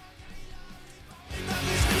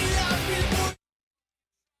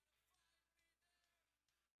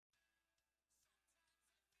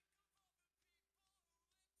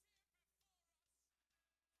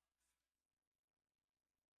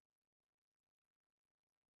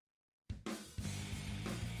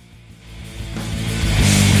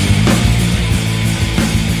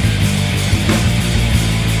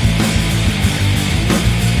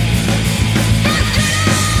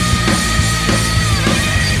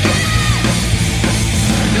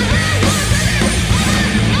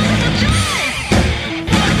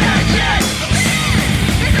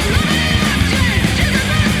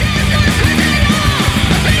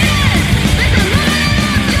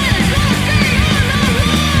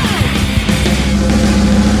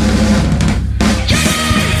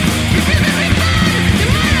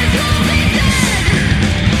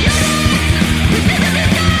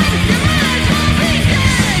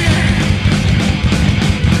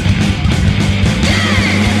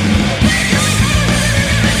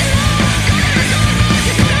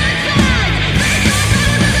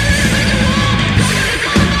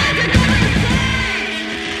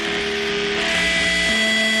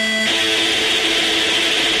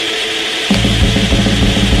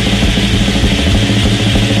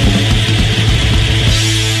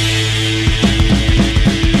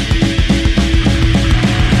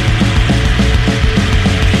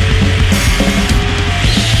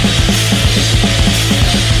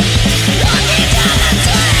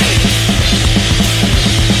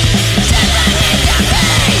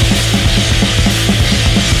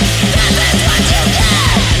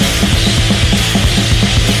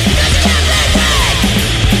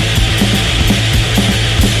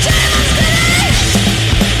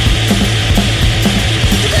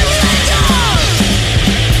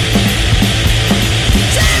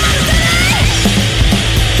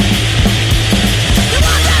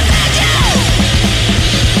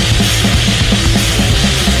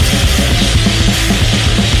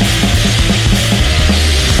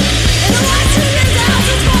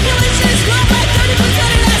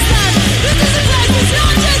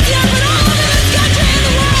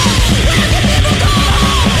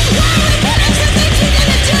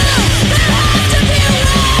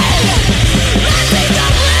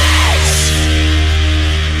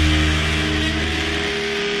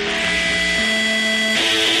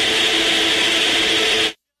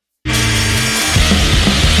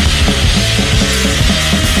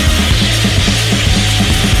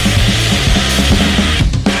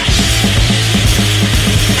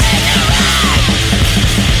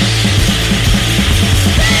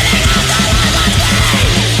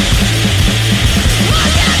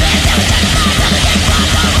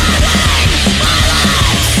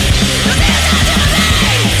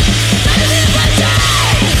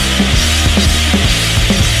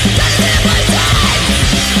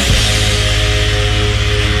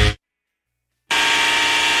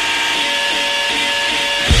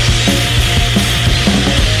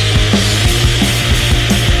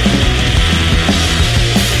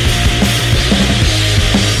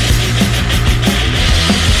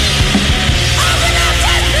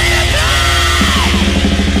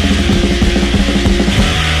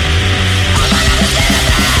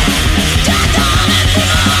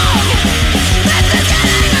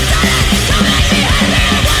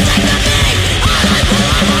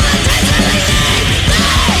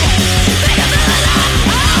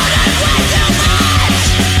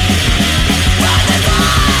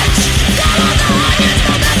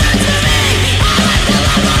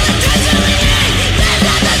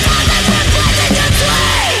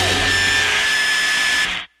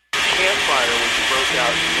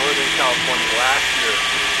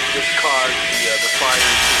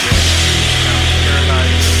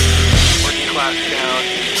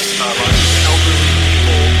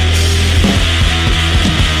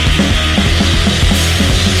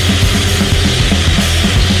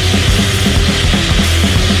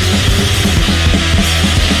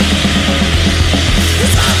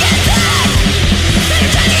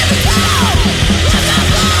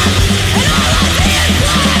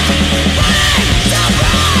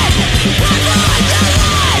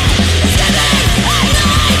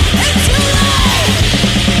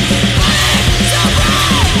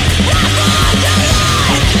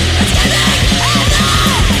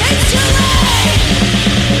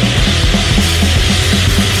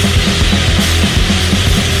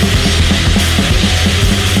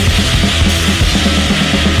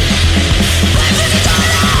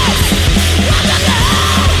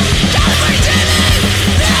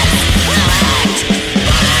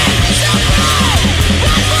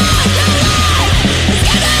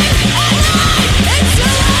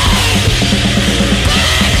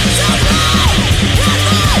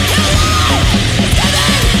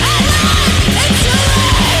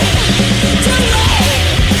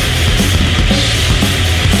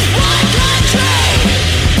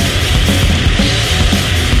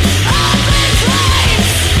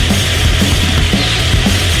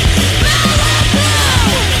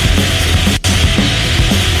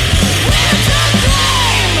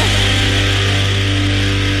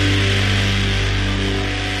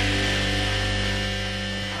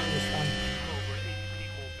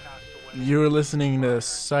 You're listening to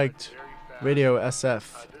Psyched Radio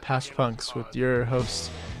SF, Past Punks, with your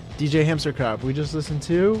host, DJ Hamster Crab. We just listened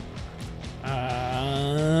to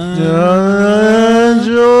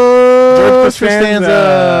George Costanza,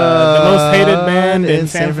 the most hated band in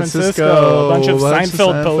San Francisco. A bunch of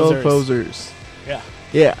Seinfeld posers. Yeah.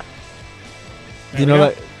 Yeah. There Do you we know go.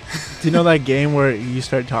 that? Do you know that game where you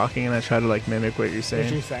start talking and I try to like mimic what you're What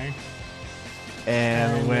saying? you saying?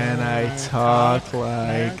 And when I talk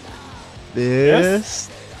like this,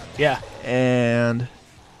 Yeah. and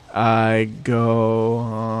I go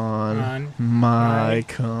on my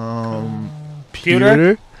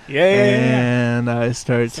computer, Yeah. and I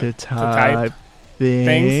start to type type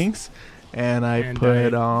things, and I And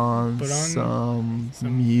put I on put on some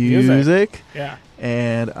some music, Yeah.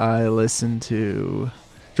 and I listen to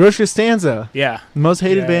George Costanza, Yeah. the most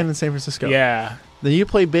hated Yeah. band in San Francisco. Yeah. Then you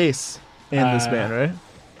play bass in this band, right?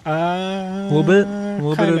 A A little bit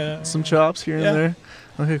of some chops here Yeah. and there.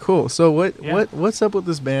 Okay, cool. So Yeah. what's up with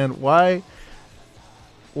this band? Why?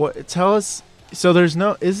 What? Tell us. So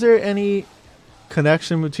is there any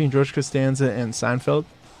connection between George Costanza and Seinfeld?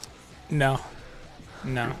 No.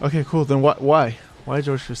 Okay, cool. Then why? Why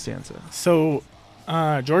George Costanza? So,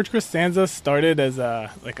 George Costanza started as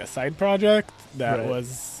a side project that Right.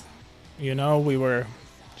 was, we were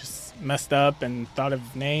just messed up and thought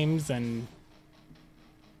of names, and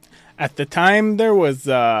at the time there was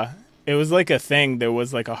it was like a thing. There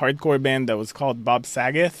was like a hardcore band that was called Bob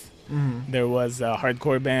Saget. Mm-hmm. There was a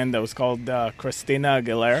hardcore band that was called Christina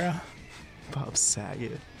Aguilera. Bob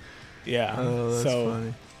Saget. Yeah. Oh, that's so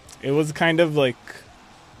funny. it was kind of like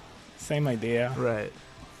same idea. Right.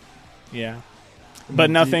 Yeah. But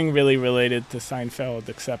nothing really related to Seinfeld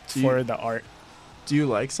except Do for the art. Do you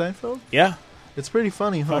like Seinfeld? Yeah. It's pretty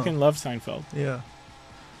funny, huh? Fucking love Seinfeld. Yeah.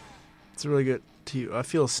 It's really good. I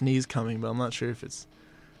feel a sneeze coming, but I'm not sure if it's.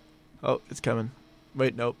 Oh, it's coming.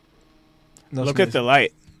 Wait, nope. No Look sneeze. at the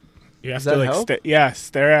light. You have Does to that like help?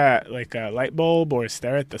 stare at like a light bulb or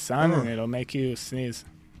stare at the sun, Oh. and it'll make you sneeze.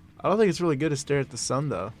 I don't think it's really good to stare at the sun,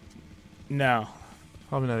 though. No,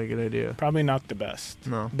 Probably not a good idea. probably not the best.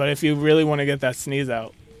 No. But if you really want to get that sneeze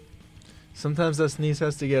out, Sometimes that sneeze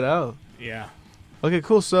has to get out. yeah. Okay,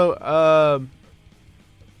 cool. So,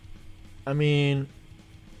 I mean,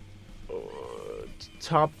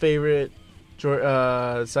 top favorite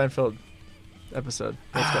Seinfeld episode.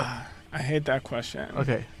 Let's go. I hate that question.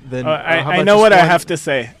 Okay, then Oh, how I about know just what I one- have to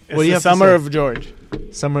say. It's What do you the have to Summer say? of George.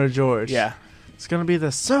 Summer of George. Yeah. It's gonna be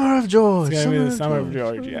the Summer of George. It's gonna be the Summer of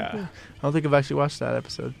George. Yeah. I don't think I've actually watched that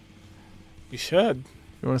episode. You should.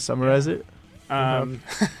 You want to summarize it?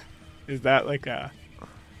 Is that like a?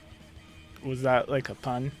 Was that like a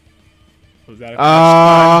pun? Was that a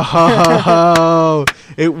Oh,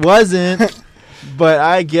 it wasn't, but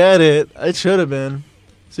I get it. It should have been.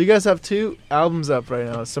 So you guys have two albums up right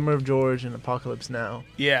now: Summer of George and Apocalypse Now.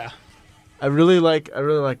 Yeah. I really like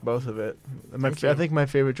both of it. Thank you. I think my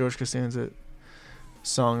favorite George Costanza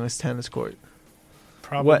song is Tennis Court.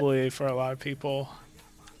 Probably for a lot of people.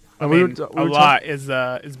 I And we mean, were a lot is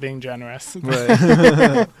being generous.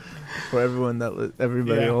 Right. For everyone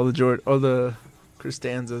everybody, Yeah. all the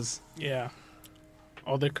Costanzas. Yeah.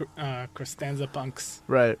 All the Costanza punks.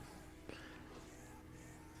 Right.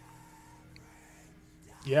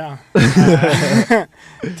 Yeah.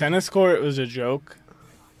 Tennis court was a joke.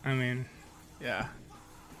 I mean, yeah.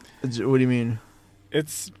 What do you mean?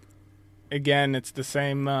 It's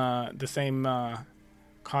the same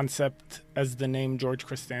concept as the name George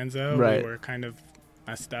Costanza. Right. We were kind of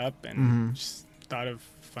messed up and Mhm. just thought of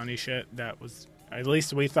funny shit that was, at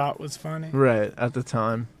least we thought was funny. Right, at the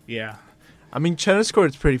time. Yeah. I mean, Tennis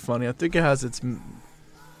Court's pretty funny. I think it has its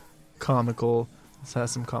comical. It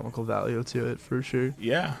has some comical value to it for sure.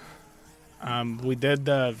 Yeah. We did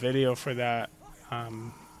the video for that.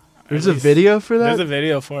 There's at a least- video for that. There's a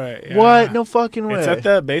video for it. Yeah. What? No fucking way. It's at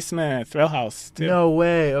the basement Thrill House too. No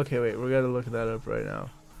way. Okay, wait. We gotta look that up right now.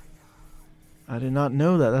 I did not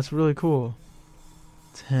know that. That's really cool.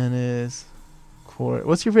 Tennis Court.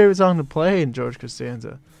 What's your favorite song to play in George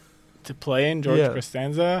Costanza? To play in George Yeah.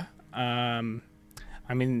 Costanza. I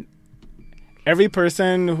mean, every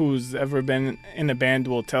person who's ever been in a band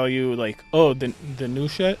will tell you like, oh, the new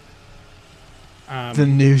shit. The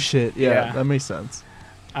new shit. Yeah, yeah. that makes sense.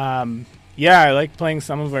 Yeah, I like playing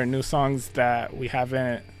some of our new songs that we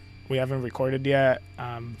haven't recorded yet.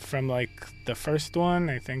 From like the first one,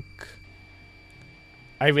 I think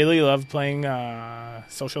I really love playing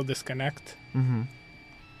Social Disconnect Mm-hmm.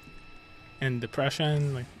 and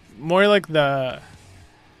Depression, like more like the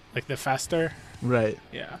faster. Right.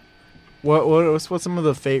 Yeah. What's some of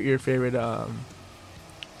your favorite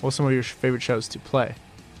what's some of your favorite shows to play?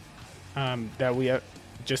 that we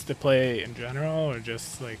just to play in general, or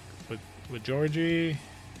just like with Georgie?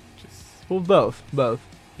 Just Well, both.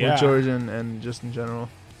 Yeah. With George and just in general.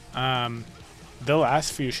 the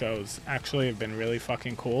last few shows actually have been really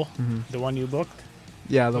fucking cool. Mhm. The one you booked,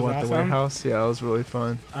 Yeah, the Was one at the awesome. warehouse. Yeah, it was really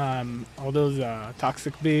fun. all those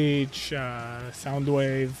Toxic Beach,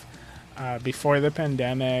 Soundwave. Before the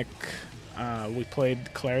pandemic, we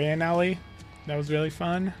played Clarion Alley. That was really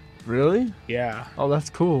fun. Really? Yeah, Oh, that's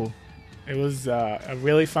cool. it was a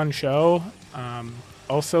really fun show.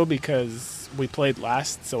 Also because we played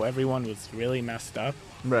last, so everyone was really messed up.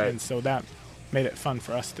 Right. And so that made it fun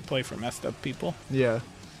for us to play for messed up people. Yeah.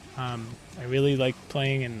 I really like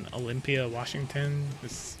playing in Olympia, Washington.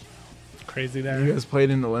 It's crazy there. You guys played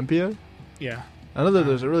in Olympia? Yeah, I know that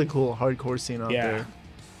there's a really cool hardcore scene out yeah. there.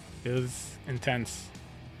 It was intense.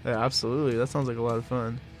 Yeah, absolutely. That sounds like a lot of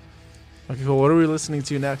fun. Okay, cool. What are we listening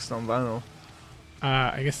to next on vinyl?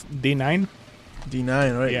 I guess D9.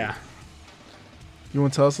 D9, right? Yeah, You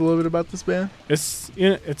want to tell us a little bit about this band?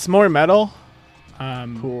 it's more metal.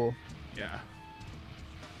 Cool. Yeah,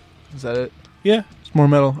 Is that it? yeah. It's more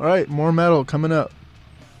metal. All right, more metal coming up.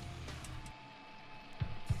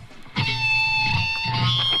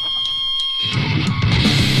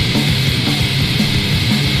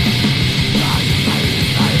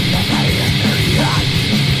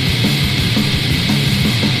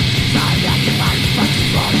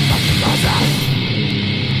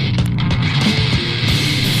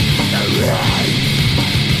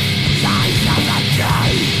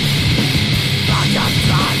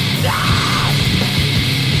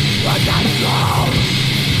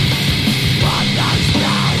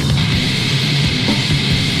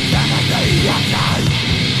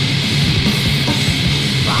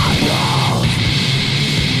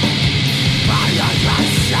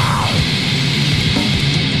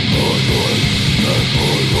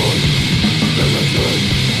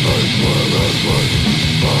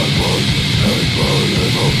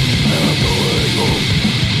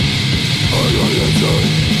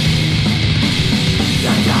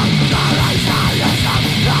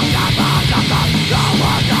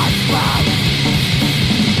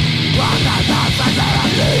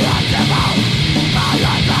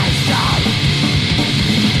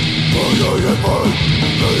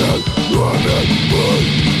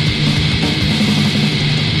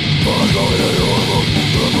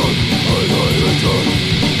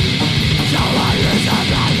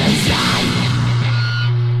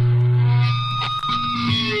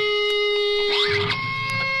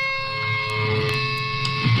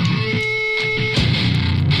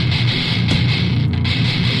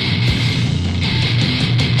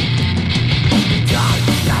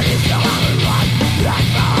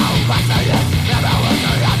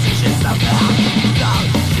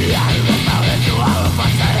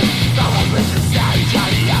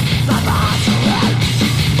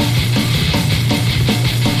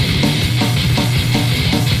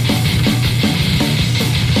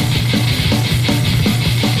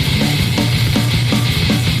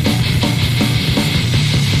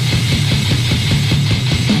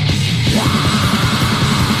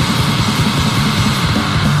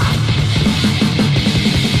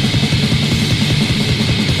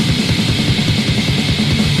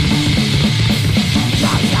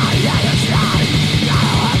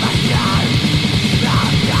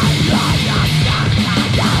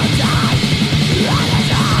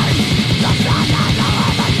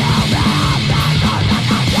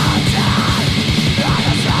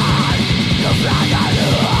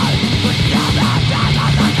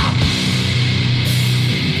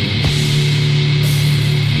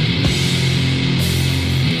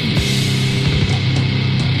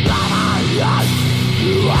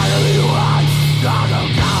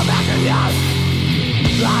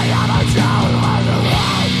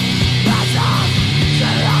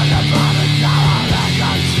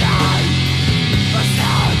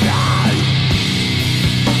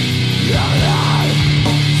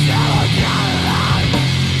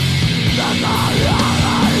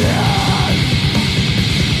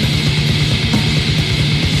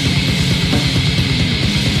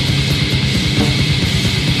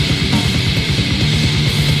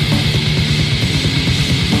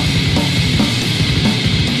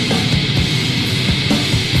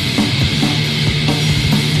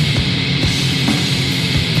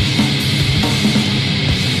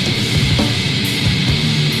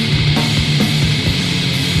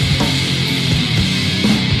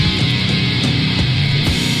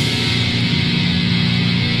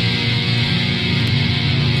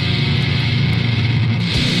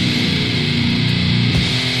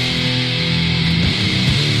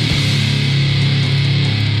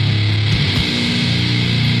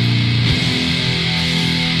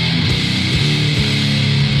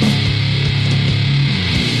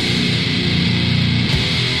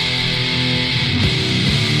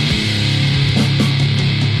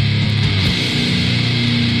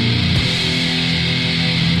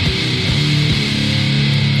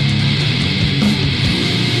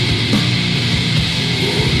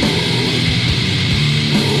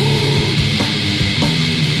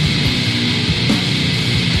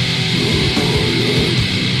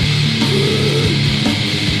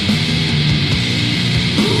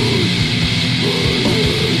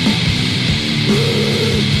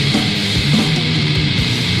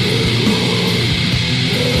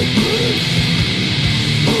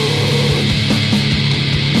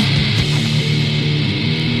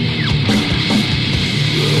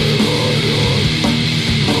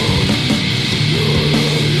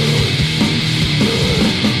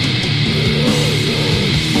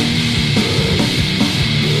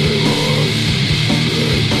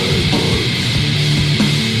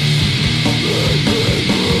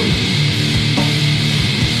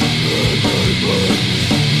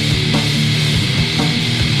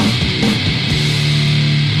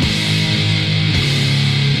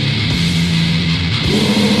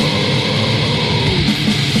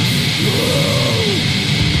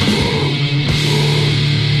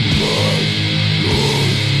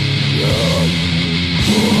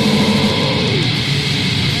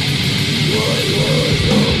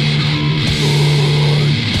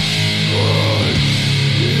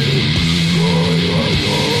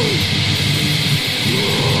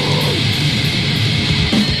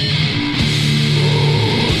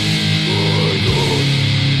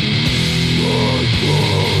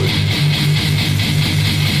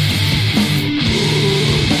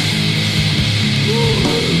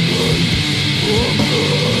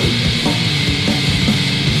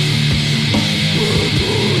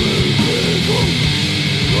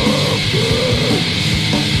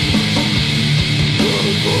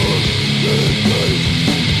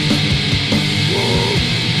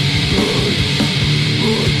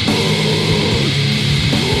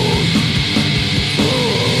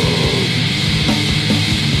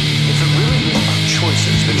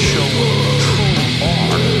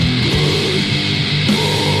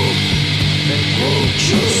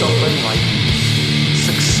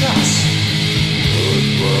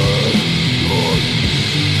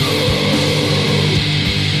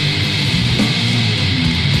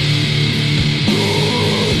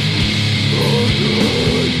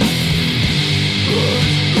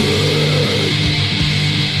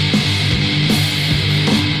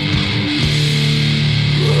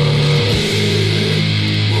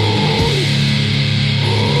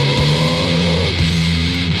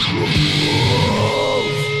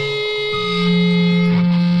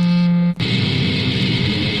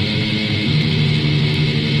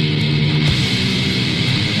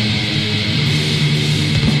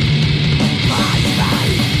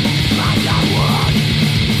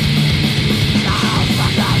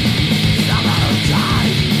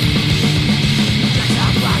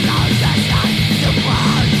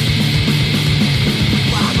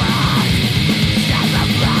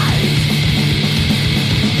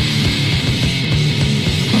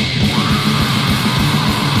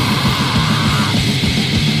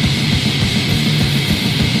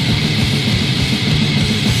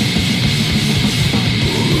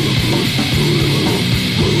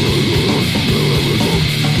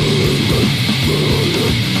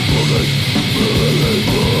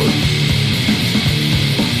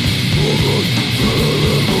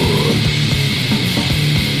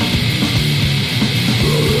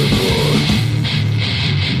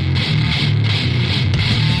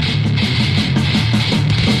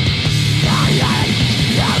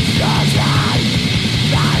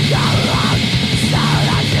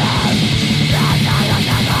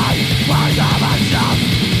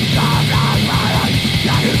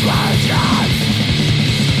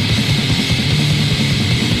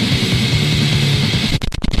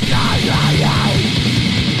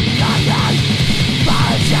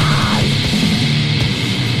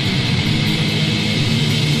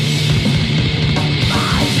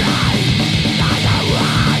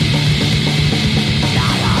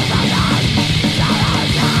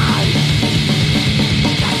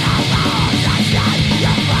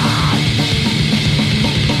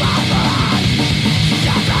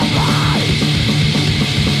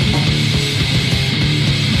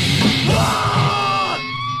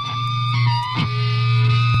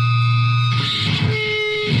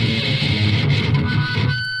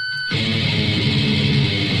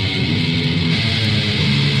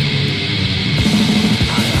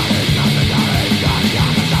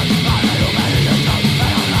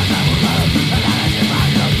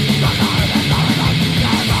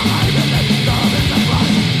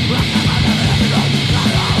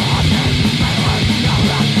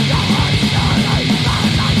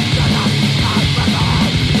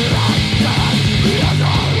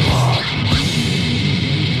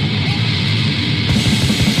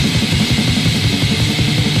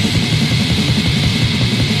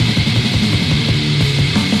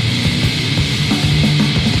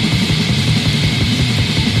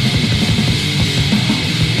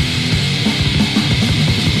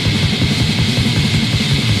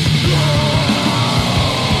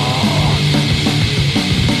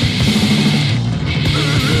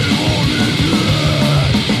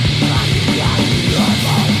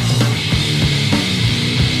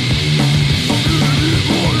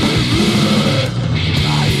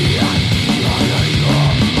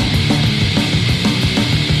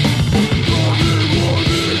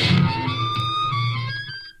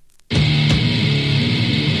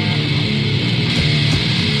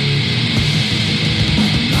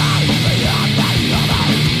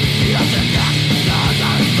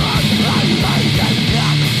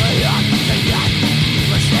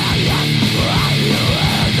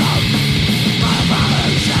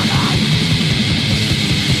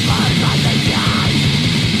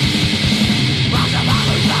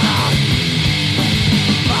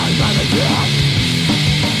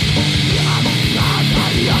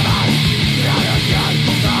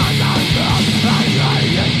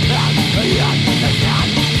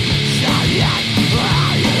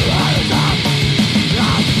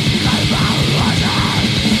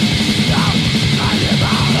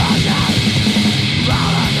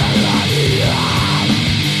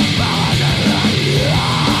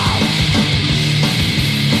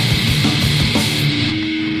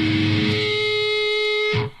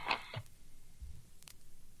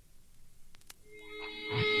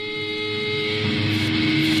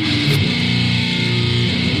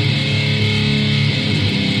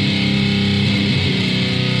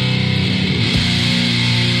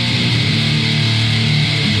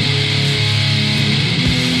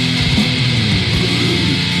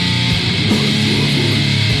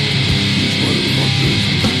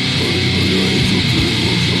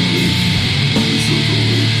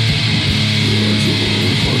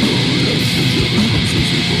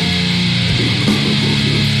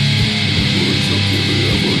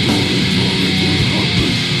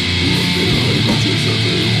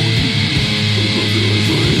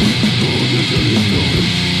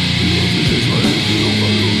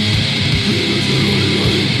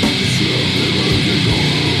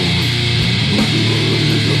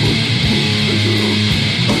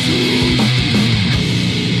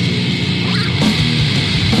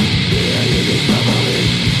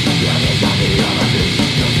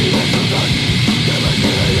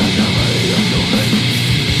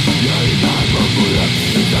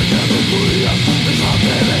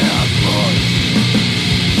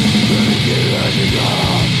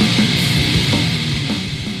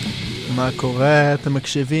 מה קורה? אתם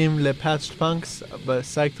מקשיבים לפאצ'ד פאנקס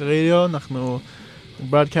בסייקט רדיו. אנחנו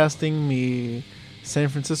ברודקאסטינג מסן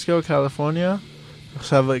פרנסיסקו, קליפורניה.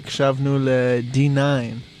 עכשיו הקשבנו ל-D9.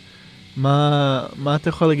 מה אתה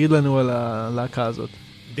יכול להגיד לנו על הלהקה הזאת?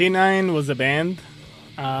 D9 was a band.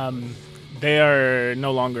 They are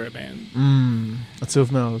no longer a band.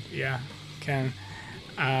 עצוב מאוד. Yeah, can.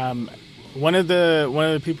 One of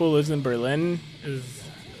the people who lives in Berlin is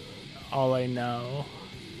all I know.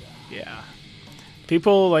 Yeah.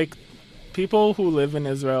 People who live in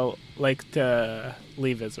Israel like to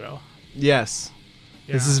leave Israel. Yes.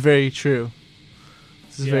 Yeah. This is very true.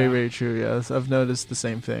 This is very, Yeah. very true. Yes, I've noticed the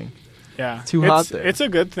same thing. Yeah. Too hot there. It's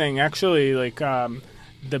a good thing actually, like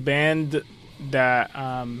the band that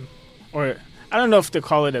or I don't know if to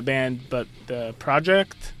call it a band, but the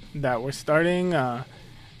project that we're starting,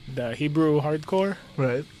 the Hebrew hardcore,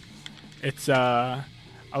 Right. it's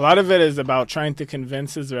a lot of it is about trying to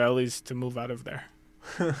convince Israelis to move out of there.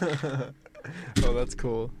 Oh, that's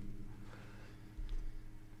cool.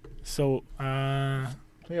 So,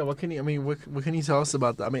 Yeah, what can you tell us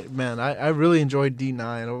about that? I mean, man, I really enjoyed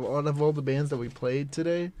D9. Out of all the bands that we played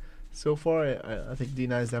today, so far, I think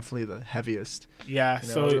D9 is definitely the heaviest. yeah,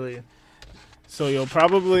 You know, really, so you'll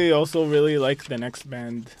probably also really like the next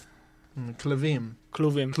band, Kluvim.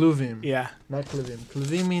 Kluvim. Kluvim. Yeah. Not Kluvim.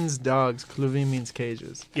 Kluvim means dogs. Kluvim means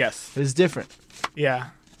cages. Yes. It's different. Yeah.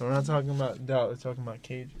 We're not talking about dogs. We're talking about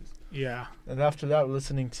cages. Yeah. And after that, we're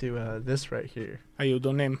listening to this right here.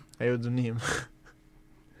 Ayudonim. Ayodonim.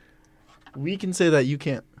 We can say that, you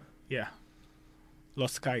can't. Yeah.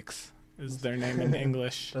 Los Kikes is their name in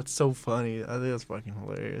English. That's so funny. I think that's fucking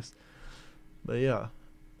hilarious. But yeah.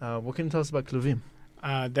 What can you tell us about Kluvim?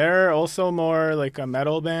 They're also more like a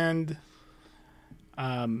metal band.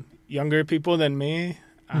 Younger people than me.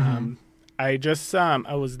 I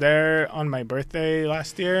was there on my birthday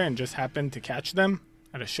last year and just happened to catch them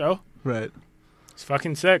at a show. Right. It's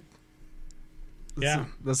fucking sick. Yeah.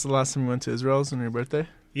 That's the last time you went to Israel on your birthday?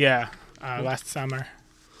 Yeah. Last summer.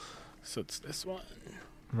 So it's this one.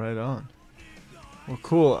 Right on. Well,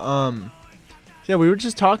 cool. Yeah, we were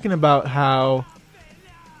just talking about how,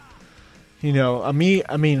 you know,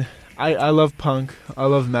 I love punk. I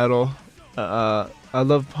love metal. I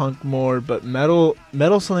love punk more, but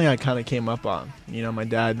metal's something I kind of came up on. You know, my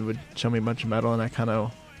dad would show me a bunch of metal, and I kind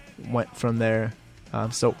of went from there.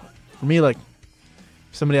 So for me, like,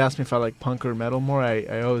 if somebody asked me if I like punk or metal more,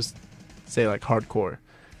 I always say like hardcore,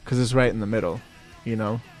 because it's right in the middle, you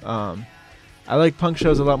know. I like punk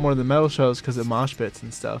shows a lot more than metal shows because of mosh pits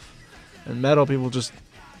and stuff. And metal, people just,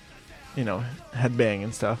 you know, headbang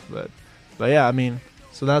and stuff. But yeah, I mean,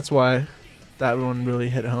 so that's why that one really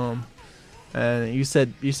hit home. And you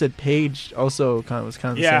said Paige also was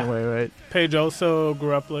kind of the same way, right? Paige also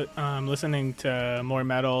grew up listening to more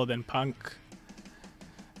metal than punk.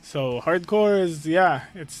 So hardcore is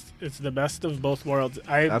it's the best of both worlds.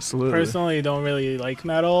 I Absolutely. personally don't really like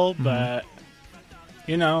metal, but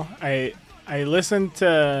you know, I listen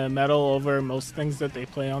to metal over most things that they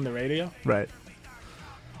play on the radio. Right.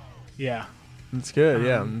 Yeah. It's good,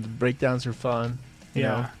 yeah. And the breakdowns are fun. You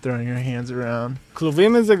know, throwing your hands around.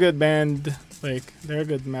 Kluvim is a good band. Like, they're a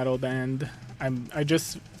good metal band. I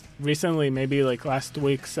just recently, maybe like last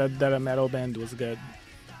week, said that a metal band was good.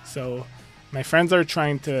 So my friends are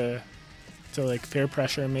trying to like peer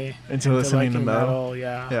pressure me into listening to liking metal.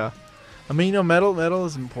 Yeah. Yeah. I mean, you know, metal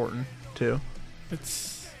is important too.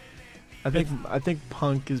 I think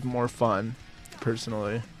punk is more fun,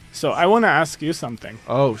 personally. So I want to ask you something.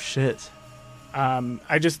 Oh shit.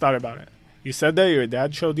 I just thought about it. You said that your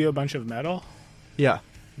dad showed you a bunch of metal. Yeah.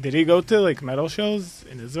 Did he go to like metal shows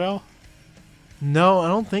in Israel? No, I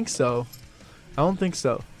don't think so.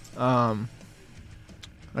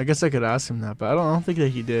 I guess I could ask him that, but I don't think that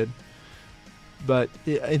he did. But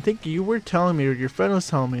I think you were telling me, or your friend was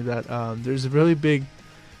telling me, that there's a really big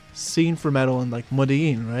scene for metal in like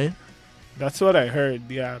Modi'in, right? That's what I heard.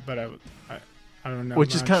 Yeah, but I don't know.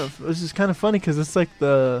 Which is kind of funny because it's like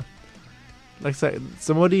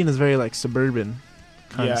so Modi'in is very like suburban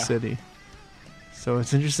kind of city. So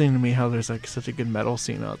it's interesting to me how there's like such a good metal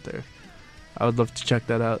scene out there. I would love to check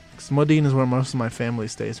that out. Because Modi'in is where most of my family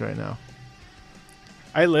stays right now.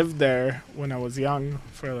 I lived there when I was young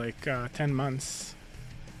for like 10 months.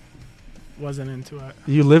 Wasn't into it.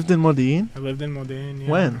 You lived in Modi'in? I lived in Modi'in, yeah.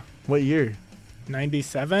 When? What year?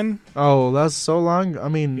 97? Oh, that's so long. I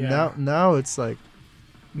mean, Yeah. now it's like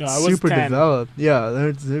No, I was super 10. developed. Yeah,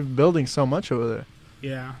 they're building so much over there.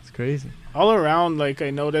 Yeah. It's crazy. All around, like I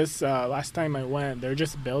noticed last time I went, they're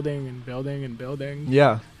just building and building and building.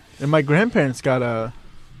 Yeah. And my grandparents got a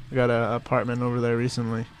apartment over there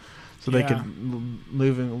recently. so they Yeah. could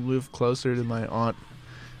move closer to my aunt.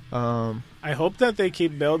 I hope that they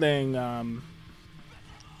keep building.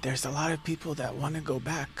 There's a lot of people that want to go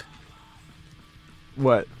back.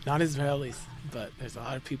 What? Not Israelis, but there's a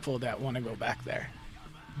lot of people that want to go back there.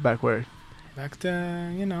 Back where? Back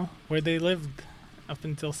to, where they lived up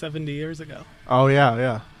until 70 years ago. Oh,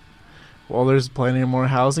 yeah. Well, there's plenty more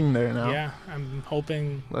housing there now. Yeah, I'm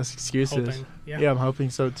hoping. Less excuses. Yeah. I'm hoping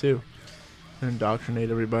so too. And indoctrinate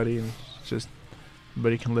everybody and just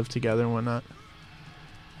everybody can live together and whatnot.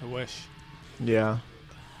 I wish. Yeah.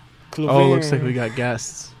 Oh, looks like we got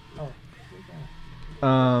guests.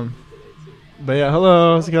 Oh. But yeah,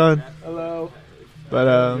 hello, how's it going? Hello.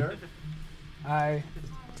 But Hi.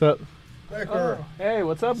 what's up? Oh, hey,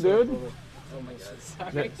 what's up, dude?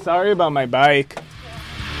 Sorry about my bike.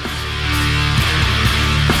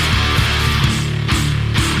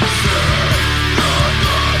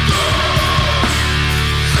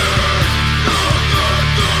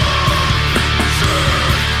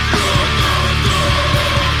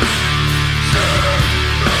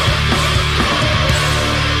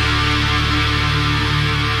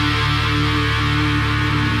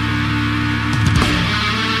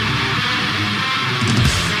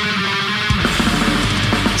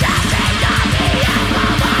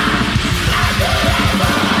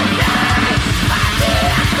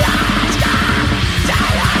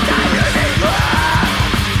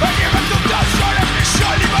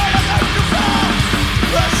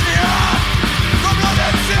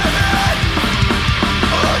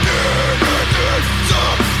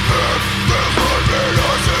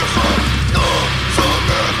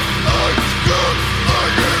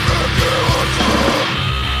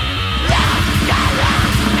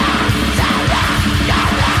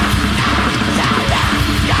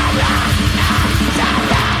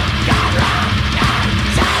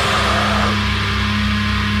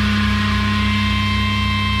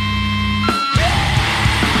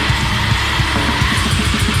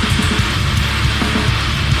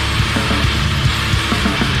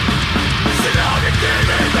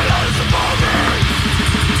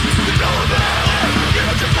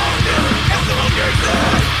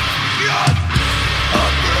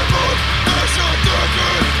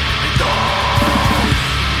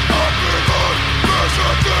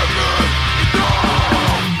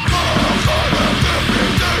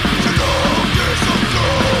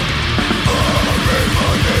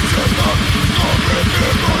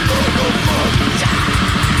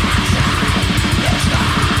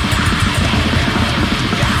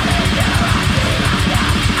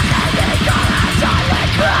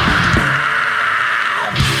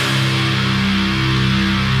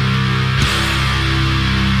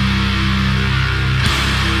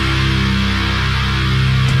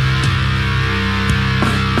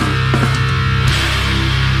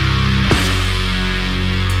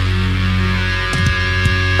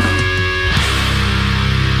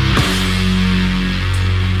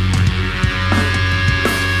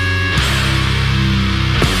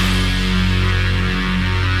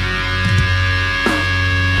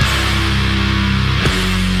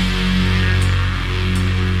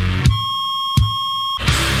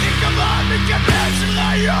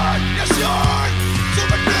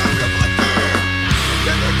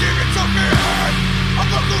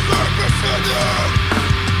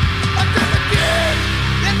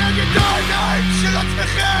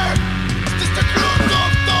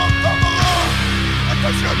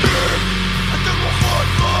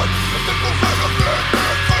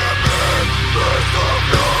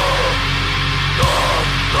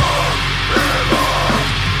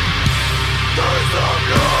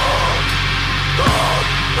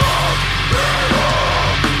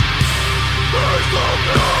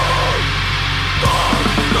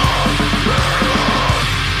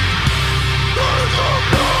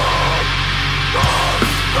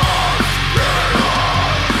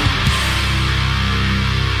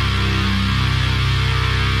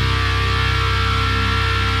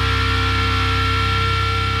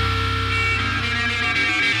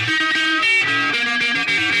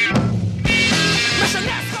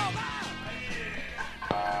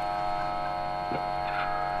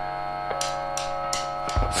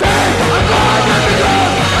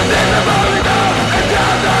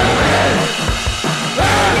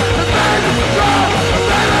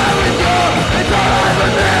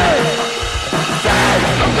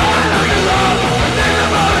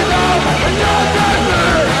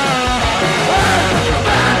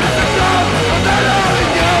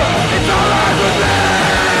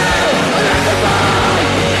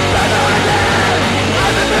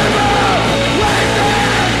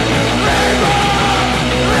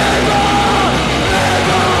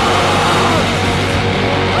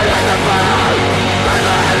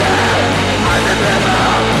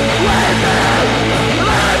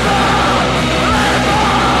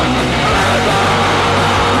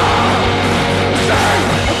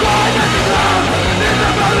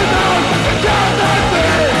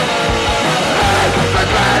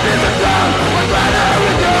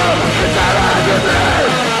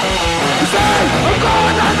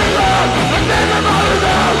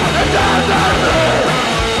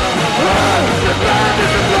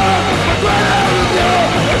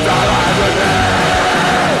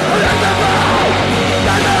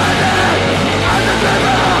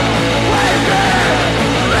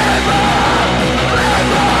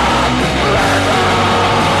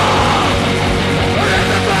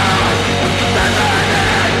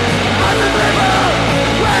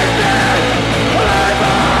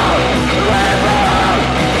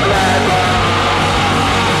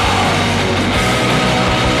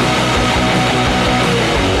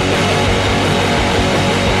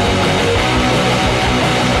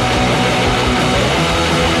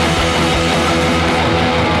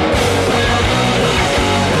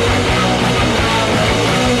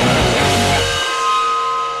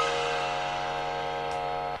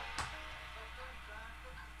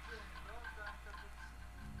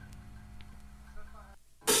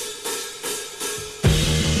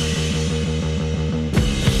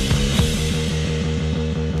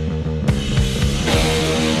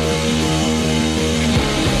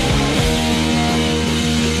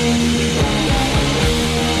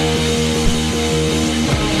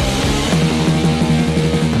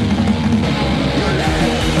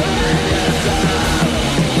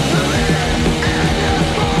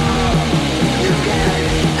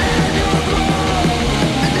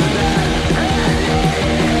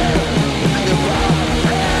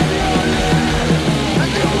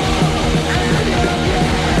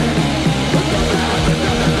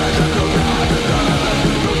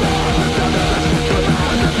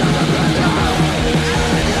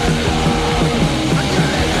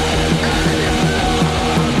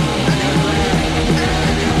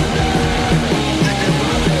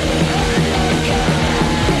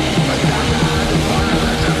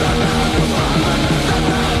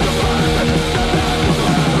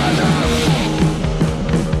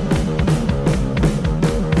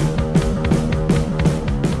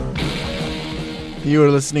 You are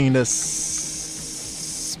listening to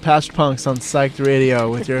Patched Punks on Psyched Radio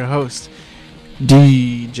with your host,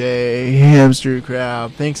 DJ Hamster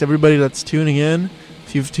Crab. Thanks everybody that's tuning in.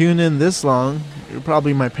 If you've tuned in this long, you're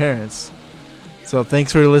probably my parents. So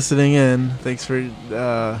thanks for listening in. Thanks for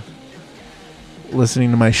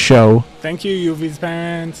listening to my show. Thank you, UV's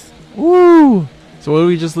parents. Woo! So what did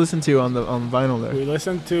we just listen to on vinyl there? We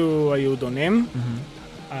listened to Ayudonim,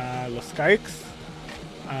 Los Kikes.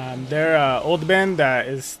 They're an old band that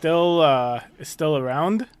is still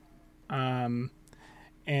around. And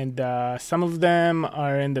some of them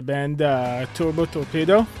are in the band Turbo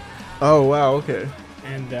Torpedo. Oh wow, okay.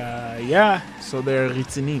 And yeah. So they're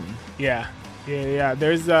Ritzinim. Yeah.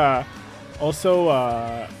 There's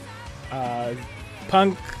also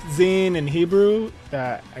punk zine in Hebrew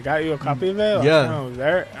that I got you a copy of it. Yeah. I was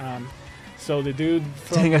there. So the dude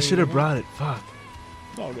from Dang, I should have brought it. Fuck.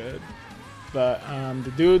 It's all good. But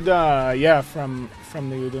the dude, from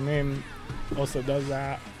the Udemy also does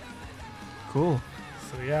that. Cool.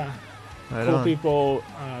 So yeah, Right cool on. people.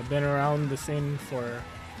 Been around the scene for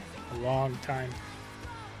a long time.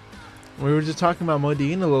 We were just talking about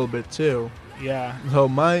Modine a little bit too. Yeah. So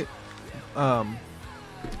my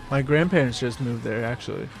grandparents just moved there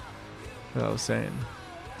actually. What I was saying.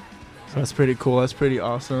 So that's pretty cool. That's pretty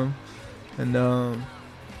awesome. And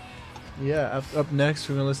yeah, up next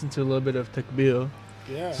we're gonna listen to a little bit of Takbir.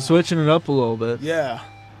 Yeah. So switching it up a little bit. Yeah.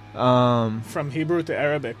 From Hebrew to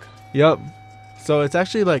Arabic. Yep. So it's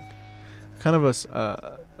actually like kind of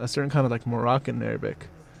a certain kind of like Moroccan Arabic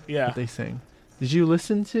Yeah. that they sing. Did you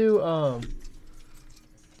listen to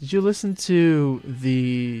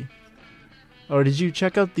did you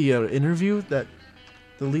check out the interview that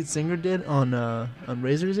the lead singer did on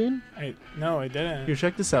Razor Zine? No, I didn't. Here,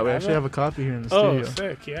 check this out. We Have actually it? have a copy here in the Oh, studio.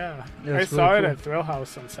 sick! Yeah, Yeah, I it's saw really it cool. at Thrill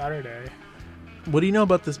House on Saturday. What do you know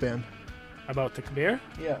about this band? About Takbir?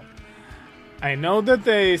 Yeah. I know that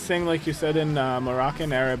they sing, like you said, in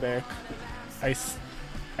Moroccan Arabic. I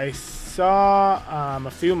saw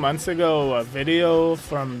a few months ago a video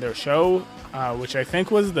from their show, which I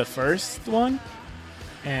think was the first one.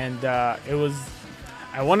 And it was,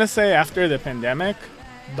 I want to say after the pandemic,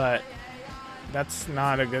 but that's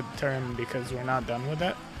not a good term because we're not done with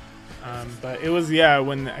it. But it was,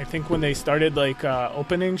 when they started like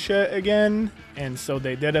opening shit again. And so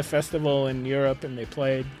they did a festival in Europe and they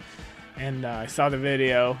played. And I saw the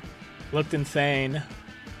video, looked insane.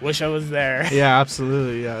 Wish I was there. Yeah,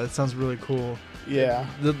 absolutely. Yeah, it sounds really cool. Yeah,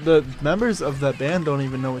 The members of that band don't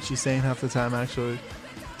even know what she's saying half the time, actually.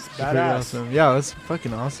 it's It's pretty badass. awesome. Yeah, that's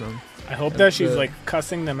fucking awesome. I hope that she's the- like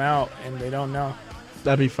cussing them out and they don't know.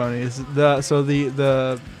 That'd be funny.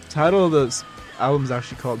 The title of this album is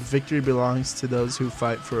actually called "Victory Belongs to Those Who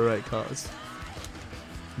Fight for a Right Cause."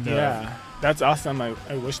 Yeah, that's awesome. I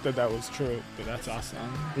wish that was true, but that's awesome.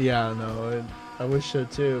 Yeah, no, I wish so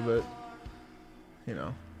too, but you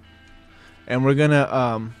know. And we're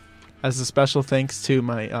gonna, as a special thanks to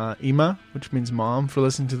my Ima, which means mom, for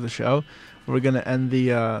listening to the show. We're gonna end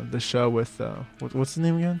the show with what's the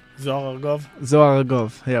name again? Zorgov. Zohar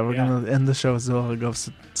Agov. Yeah, we're Yeah. gonna end the show with Zohar Agov.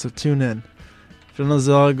 So tune in. If you don't know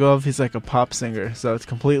Zohar Agov, he's like a pop singer. So it's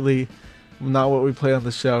completely not what we play on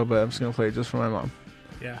the show, but I'm just gonna play it just for my mom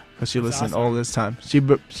Yeah. because she That's listened awesome. all this time. She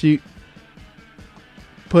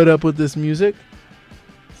put up with this music.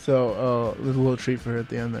 So there's a little treat for her at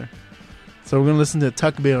the end there. So we're gonna listen to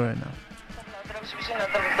Takbir right now.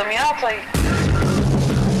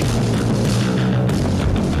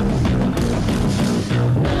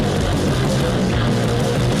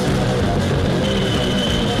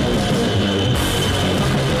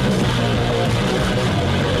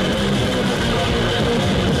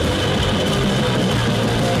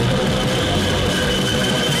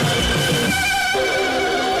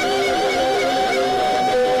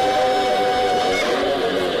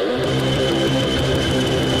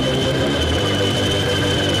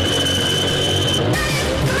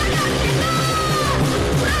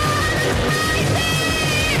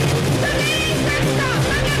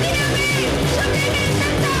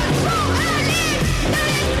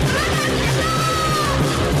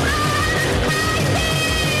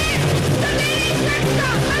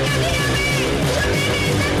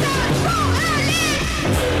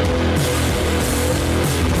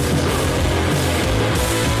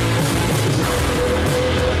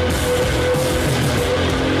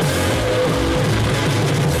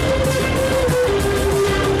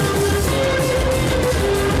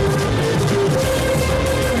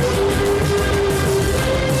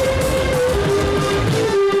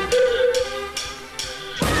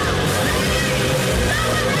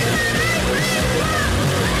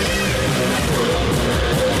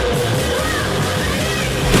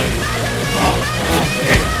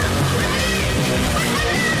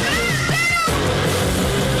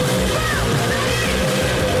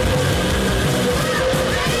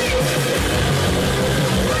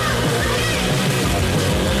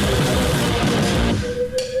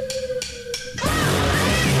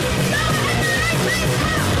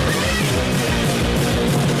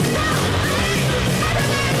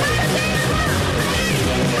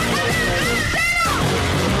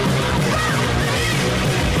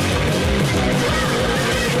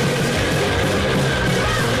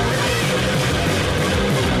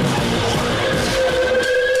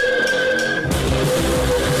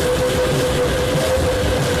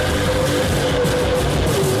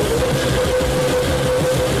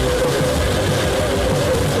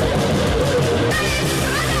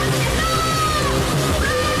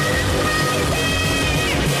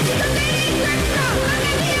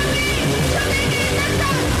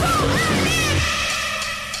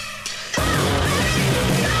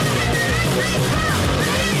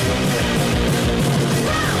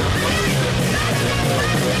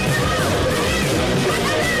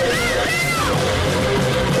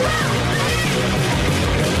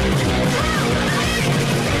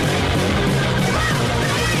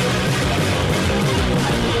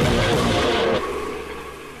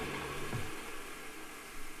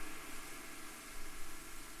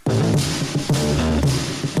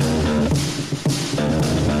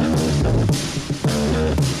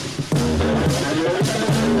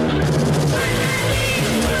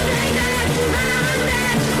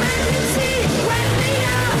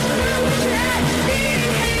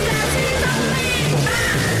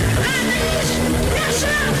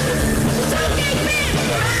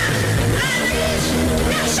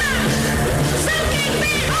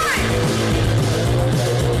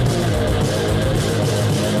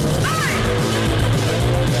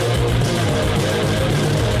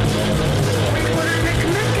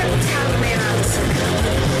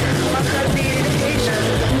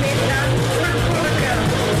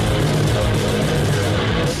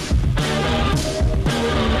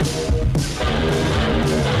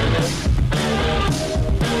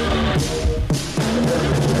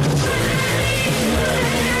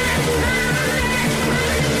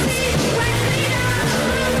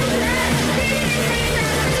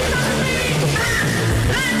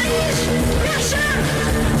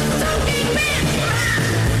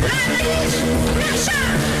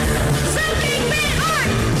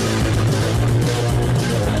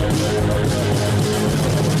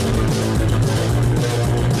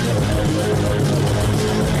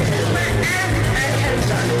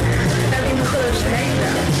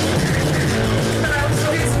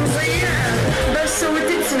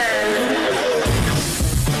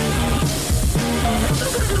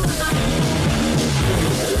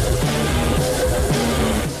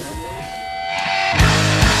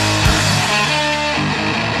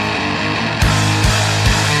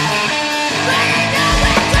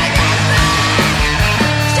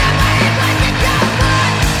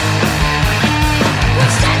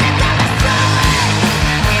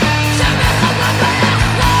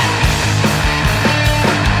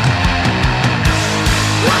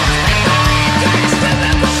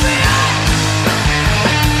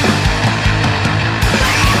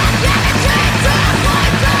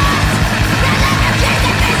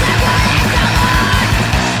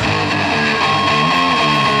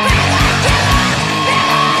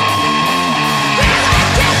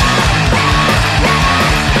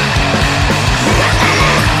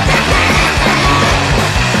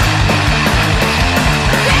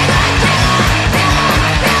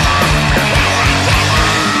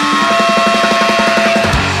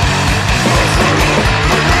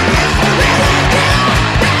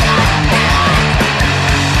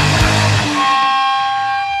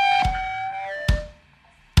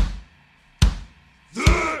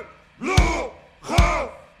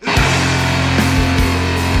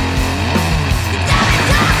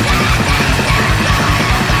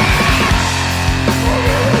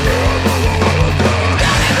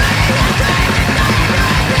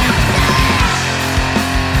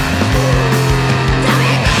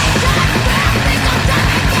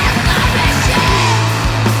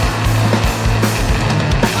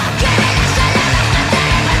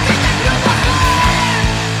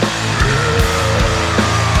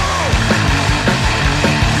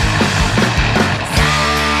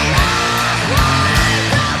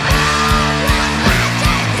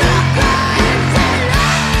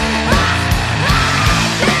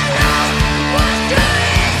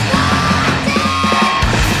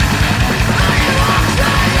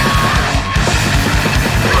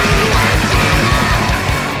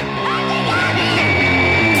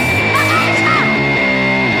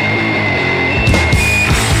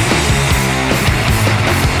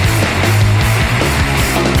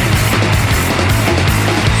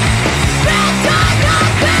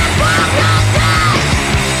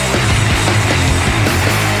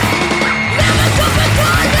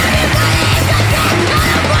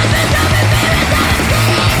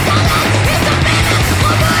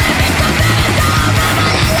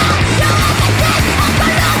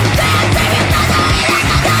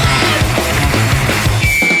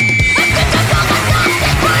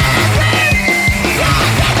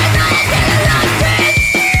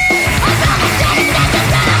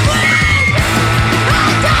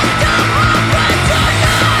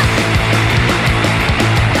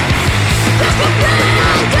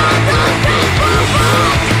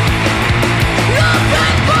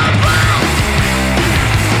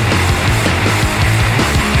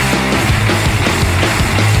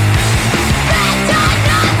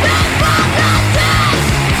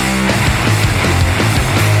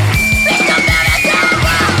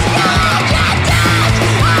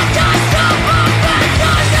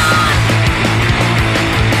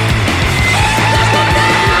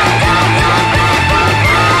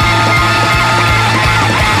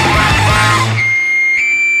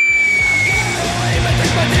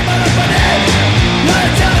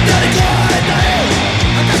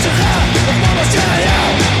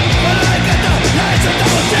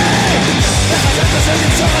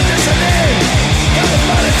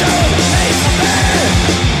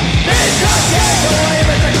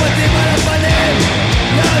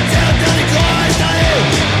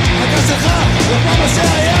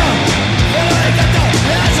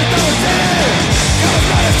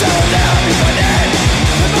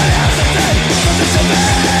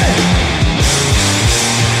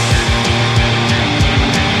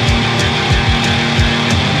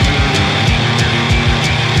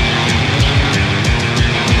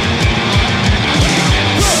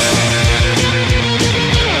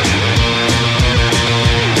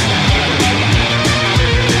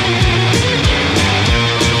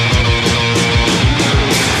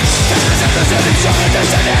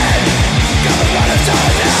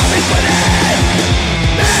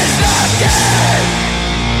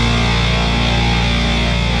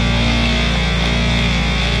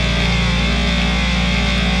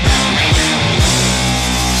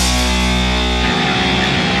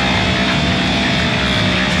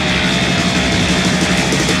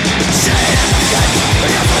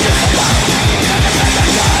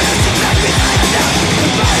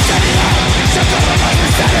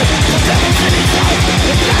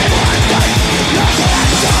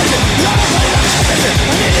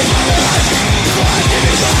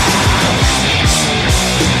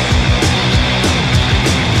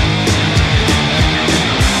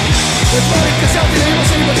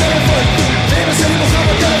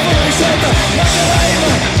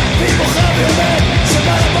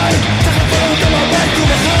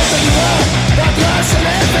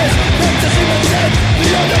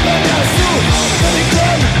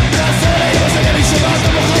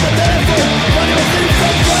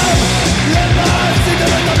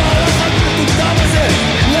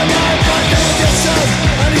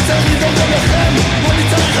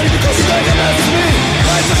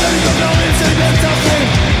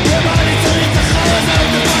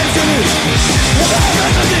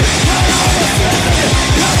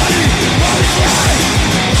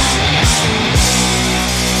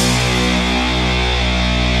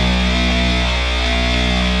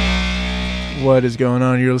 What is going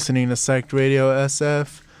on? You're listening to Psyched Radio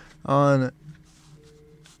SF on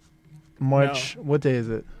March. No. What day is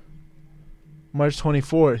it? March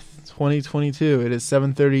 24th, 2022. It is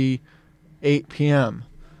 7:38 p.m.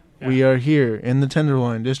 Yeah. We are here in the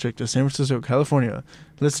Tenderloin District of San Francisco, California,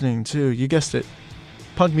 listening to, you guessed it,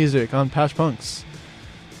 punk music on Patch Punks.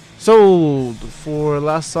 Sold. For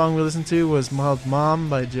last song we listened to was Mild Mom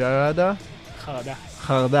by Jarada. Charada.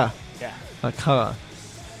 Charada. Yeah. Chara.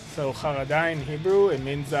 So charada in Hebrew, it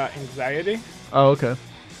means anxiety. Oh, okay.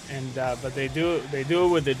 And but they do it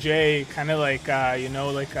with the J, kind of like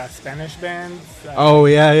like Spanish bands. Oh,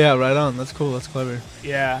 yeah, right on. That's cool. That's clever.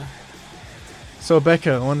 Yeah, So,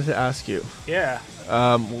 Becca, I wanted to ask you, yeah.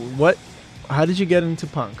 how did you get into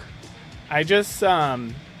punk? I just I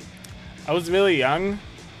was really young.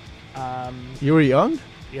 You were young?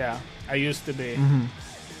 Yeah, I used to be. Mm-hmm.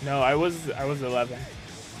 No, I was 11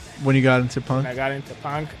 When you got into when punk? I got into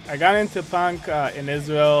punk. I got into punk in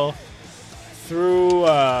Israel through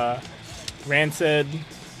Rancid.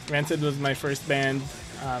 Rancid was my first band.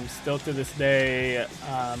 Still to this day,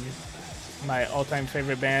 my all-time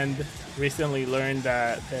favorite band. Recently learned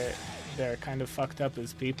that they're kind of fucked up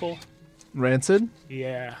as people. Rancid?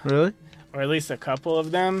 Yeah, Really? or at least a couple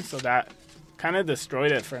of them. So that kind of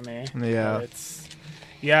destroyed it for me. Yeah. But that's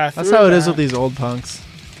That's how it is with these old punks.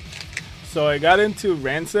 So I got into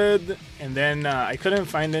Rancid, and then I couldn't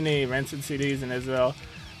find any Rancid CDs in Israel.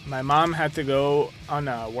 My mom had to go on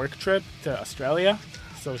a work trip to Australia,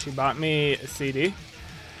 so she bought me a CD.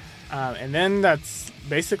 And then that's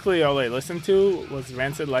basically all I listened to was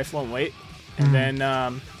Rancid Life Won't Wait. And then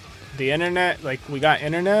the internet, like we got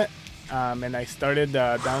internet, and I started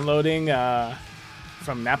downloading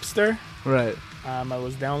from Napster. Right. I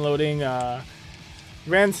was downloading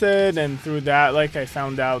Rancid, and through that, like, I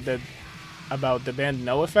found out about the band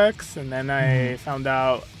NoFX, and then I found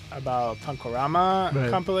out about Punkorama Right.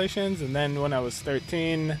 compilations, and then when I was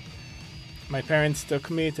 13, my parents took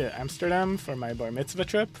me to Amsterdam for my bar mitzvah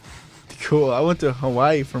trip. Cool. I went to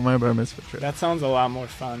Hawaii for my bar mitzvah trip. That sounds a lot more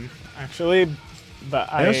fun, actually,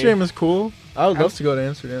 but Amsterdam is cool. I would love to go to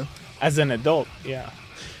Amsterdam. as an adult, yeah.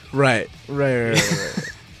 Right.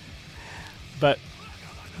 But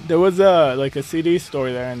there was a CD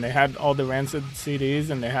store there, and they had all the Rancid CDs,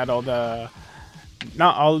 and they had but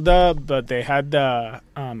they had I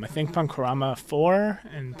think Punkorama 4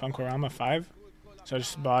 and Punkorama 5. So I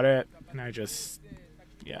just bought it, and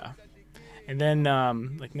yeah. And then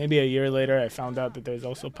like maybe a year later, I found out that there's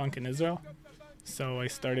also punk in Israel. So I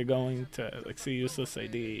started going to like see Useless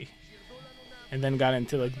ID, and then got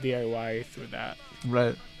into like DIY through that.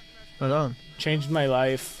 Right. Right on. Changed my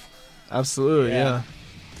life. Absolutely, Yeah. yeah.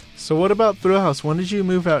 So what about Thrill House? When did you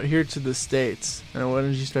move out here to the States? And when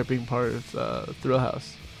did you start being part of Thrill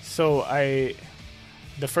House? So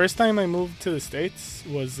the first time I moved to the States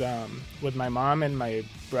was with my mom and my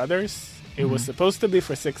brothers. It was supposed to be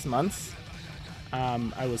for 6 months.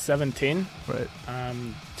 I was 17. Right.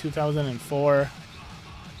 2004.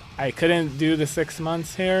 I couldn't do the 6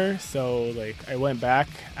 months here, so like I went back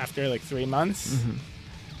after like 3 months,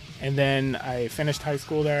 and then I finished high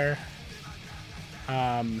school there.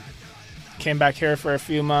 Came back here for a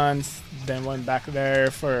few months, then went back there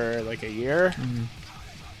for like a year.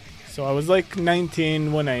 So I was like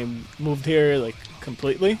 19 when I moved here, like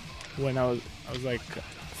completely. When I was like,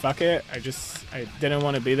 fuck it. I didn't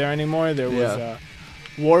want to be there anymore. There was a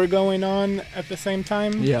war going on at the same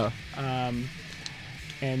time. Yeah.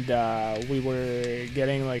 And we were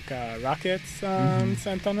getting like rockets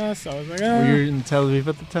sent on us. So I was like, oh. Were you in Tel Aviv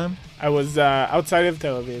at the time? I was outside of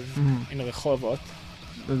Tel Aviv, in Rehovot.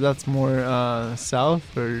 That's more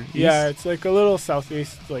south or east? Yeah, it's like a little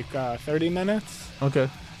southeast, like 30 minutes. Okay.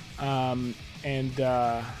 And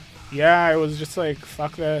I was just like,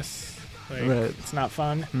 fuck this. Like, Right. It's not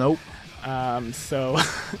fun. Nope. So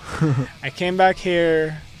I came back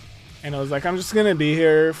here, and I was like, I'm just going to be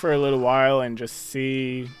here for a little while and just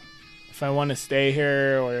see if I want to stay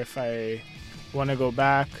here or if I want to go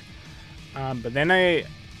back. But then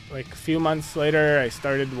like a few months later, I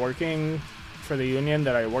started working for the union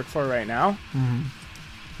that I work for right now.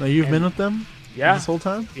 Now you've And- been with them Yeah. this whole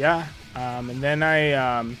time? Yeah. And then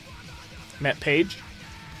I met Paige.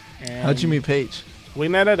 And How'd you meet Paige? We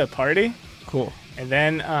met at a party. Cool. And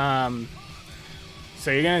then,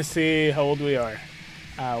 so you're going to see how old we are.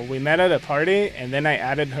 We met at a party, and then I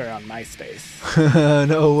added her on MySpace.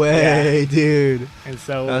 No way, dude. And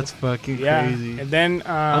so, That's fucking yeah. crazy. And then,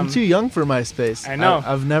 I'm too young for MySpace. I know.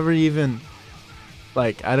 I've never even,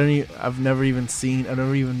 like, I've never even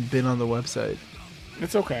been on the website.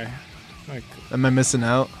 it's okay. Like, Am I missing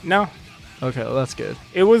out? no. Okay, well, that's good.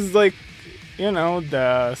 It was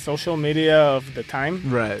the social media of the time.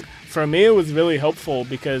 Right. For me, it was really helpful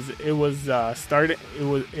because it was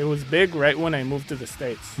It was big right when I moved to the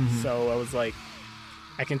States. Mhm. So I was like,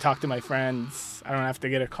 I can talk to my friends. I don't have to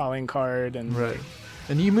get a calling card. And Right.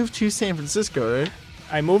 And you moved to San Francisco, right?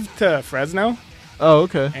 I moved to Fresno, Oh,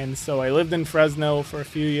 okay. and so I lived in Fresno for a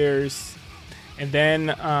few years, and then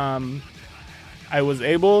I was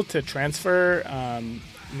able to transfer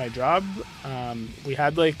my job. We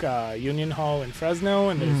had like a union hall in Fresno,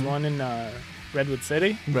 and there's Mhm. one in Redwood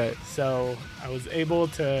City. Right. So I was able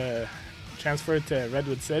to transfer to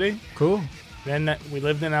Redwood City. Cool. Then we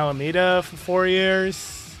lived in Alameda for 4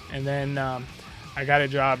 years, and then I got a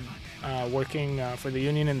job working for the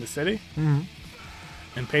union in the city. Mm-hmm.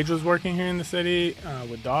 And Paige was working here in the city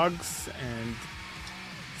with dogs, and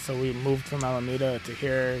so we moved from Alameda to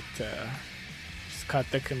here to just cut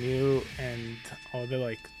the commute and all the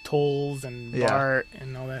like tolls and Yeah. BART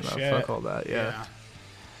and all that No, shit. fuck all that. Yeah.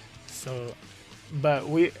 So, but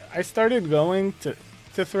I started going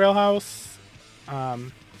to Thrill House.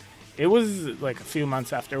 It was like a few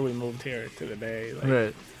months after we moved here to the Bay.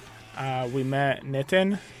 Like, Right. we met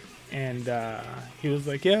Nitin, and he was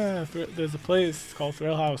like, yeah, there's a place called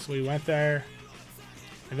Thrill House. We went there,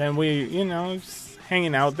 and then we, just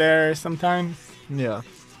hanging out there sometimes. Yeah.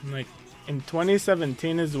 And, like, in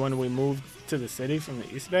 2017 is when we moved to the city from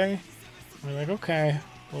the East Bay. We're like, okay,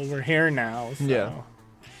 well, we're here now, so Yeah.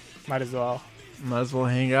 might as well. Might as well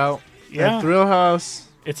hang out Yeah. at Thrill House.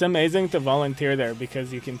 It's amazing to volunteer there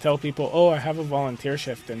because you can tell people, oh, I have a volunteer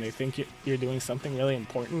shift, and they think you're doing something really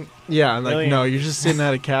important. Yeah, and like, Really? no, you're just sitting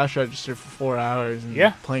at a cash register for 4 hours and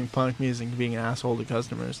Yeah. playing punk music and being an asshole to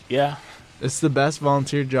customers. Yeah, It's the best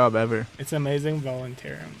volunteer job ever. it's amazing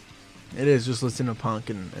volunteering. It is. Just listen to punk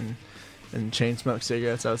and chain smoke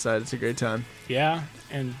cigarettes outside. It's a great time. Yeah,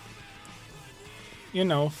 and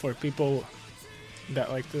for people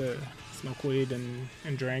that like to smoke weed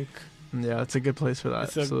and drink, Yeah, it's a good place for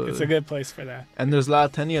that. it's a good place for that. And there's La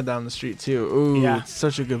Tenia down the street too. Ooh, Yeah. it's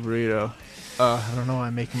such a good burrito. I don't know why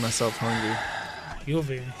I'm making myself hungry.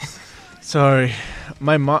 Yuvi. Sorry.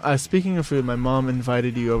 My mom. Speaking of food, my mom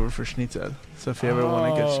invited you over for schnitzel. So if you ever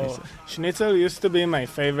want to get schnitzel. Schnitzel used to be my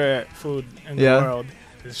favorite food in Yeah? the world.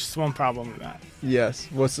 There's just one problem with that. Yes.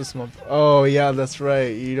 What's the small? Oh yeah, that's right.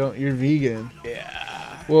 You're vegan. Yeah,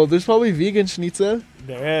 Well, there's probably vegan schnitzel.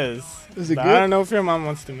 there is. Is it But good? I don't know if your mom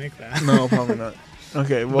wants to make that. No, probably not.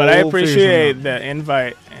 Okay. Well, but I we'll figure something appreciate out. the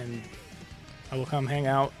invite, and I will come hang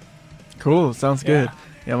out. Cool. Sounds good.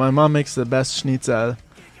 Yeah, my mom makes the best schnitzel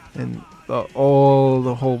in the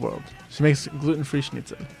whole world. She makes gluten-free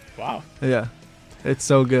schnitzel. Wow. Yeah, it's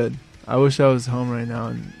so good. I wish I was home right now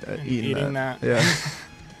and And eating that. that. Yeah.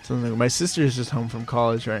 Something. My sister is just home from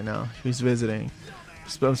college right now. She's visiting.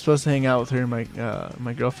 I'm supposed to hang out with her and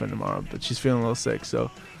my girlfriend tomorrow, but she's feeling a little sick,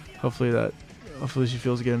 so hopefully she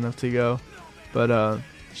feels good enough to go. But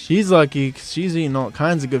she's lucky 'cause she's eating all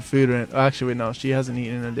kinds of good food. Actually, wait, no, she hasn't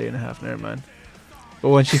eaten in a day and a half. Never mind. But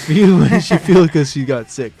when she feels because she got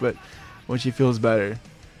sick, but when she feels better,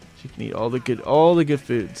 she can eat all the good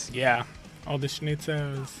foods. Yeah. All the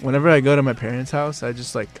schnitzels. Whenever I go to my parents' house, I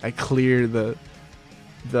just I clear the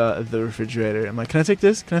refrigerator. I'm like, can I take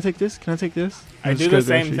this? Can I take this? Can I take this? I just do go the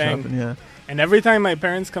same grocery thing. shopping, yeah. And every time my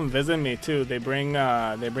parents come visit me too, they bring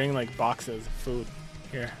like boxes of food.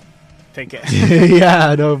 Here, take it.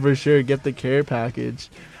 Yeah, no, for sure. Get the care package.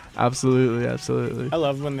 Absolutely, absolutely. I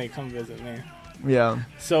love when they come visit me. Yeah.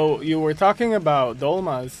 So you were talking about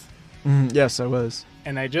dolmas, Yes, I was.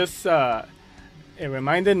 and I just it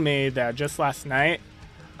reminded me that just last night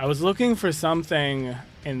I was looking for something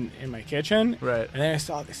in my kitchen, Right. and then I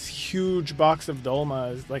saw this huge box of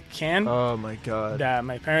dolmas, like canned, Oh my god. that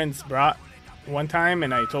my parents brought one time,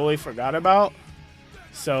 and I totally forgot about.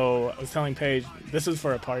 So I was telling Paige, this is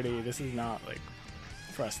for a party. This is not like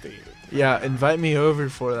for us to eat. Yeah, invite me over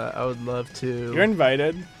for that. I would love to. You're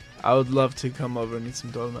invited. I would love to come over and eat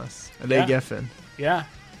some dolmas. And Yeah. they geffen. Yeah.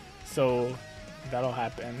 So that'll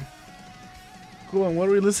happen. Cool. And what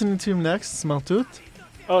are we listening to next? Smaltut?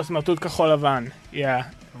 Oh, Smaltut Kachol Lavan. Yeah.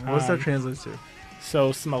 What's that Um, translate to?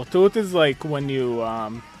 So Smaltut is like when you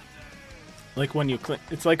clean.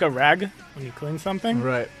 It's like a rag when you clean something.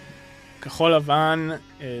 Right. Kachol Lavan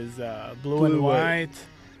is blue and Blue, white.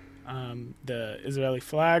 white. The Israeli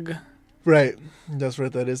flag. Right. That's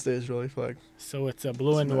right. That is the Israeli flag. So it's a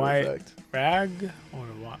blue As a and matter of white fact. rag or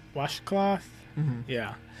washcloth. Mhm.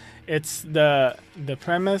 Yeah. It's the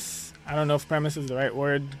premise. I don't know if premise is the right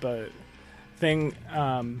word, but thing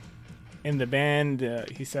in the band,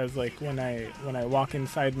 he says like when I walk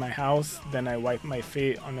inside my house, then I wipe my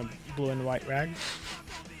feet on a blue and white rag.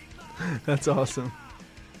 That's awesome.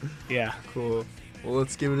 Yeah. Cool. Well,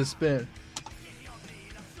 let's give it a spin.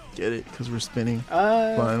 Get it? Because we're spinning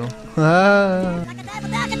vinyl.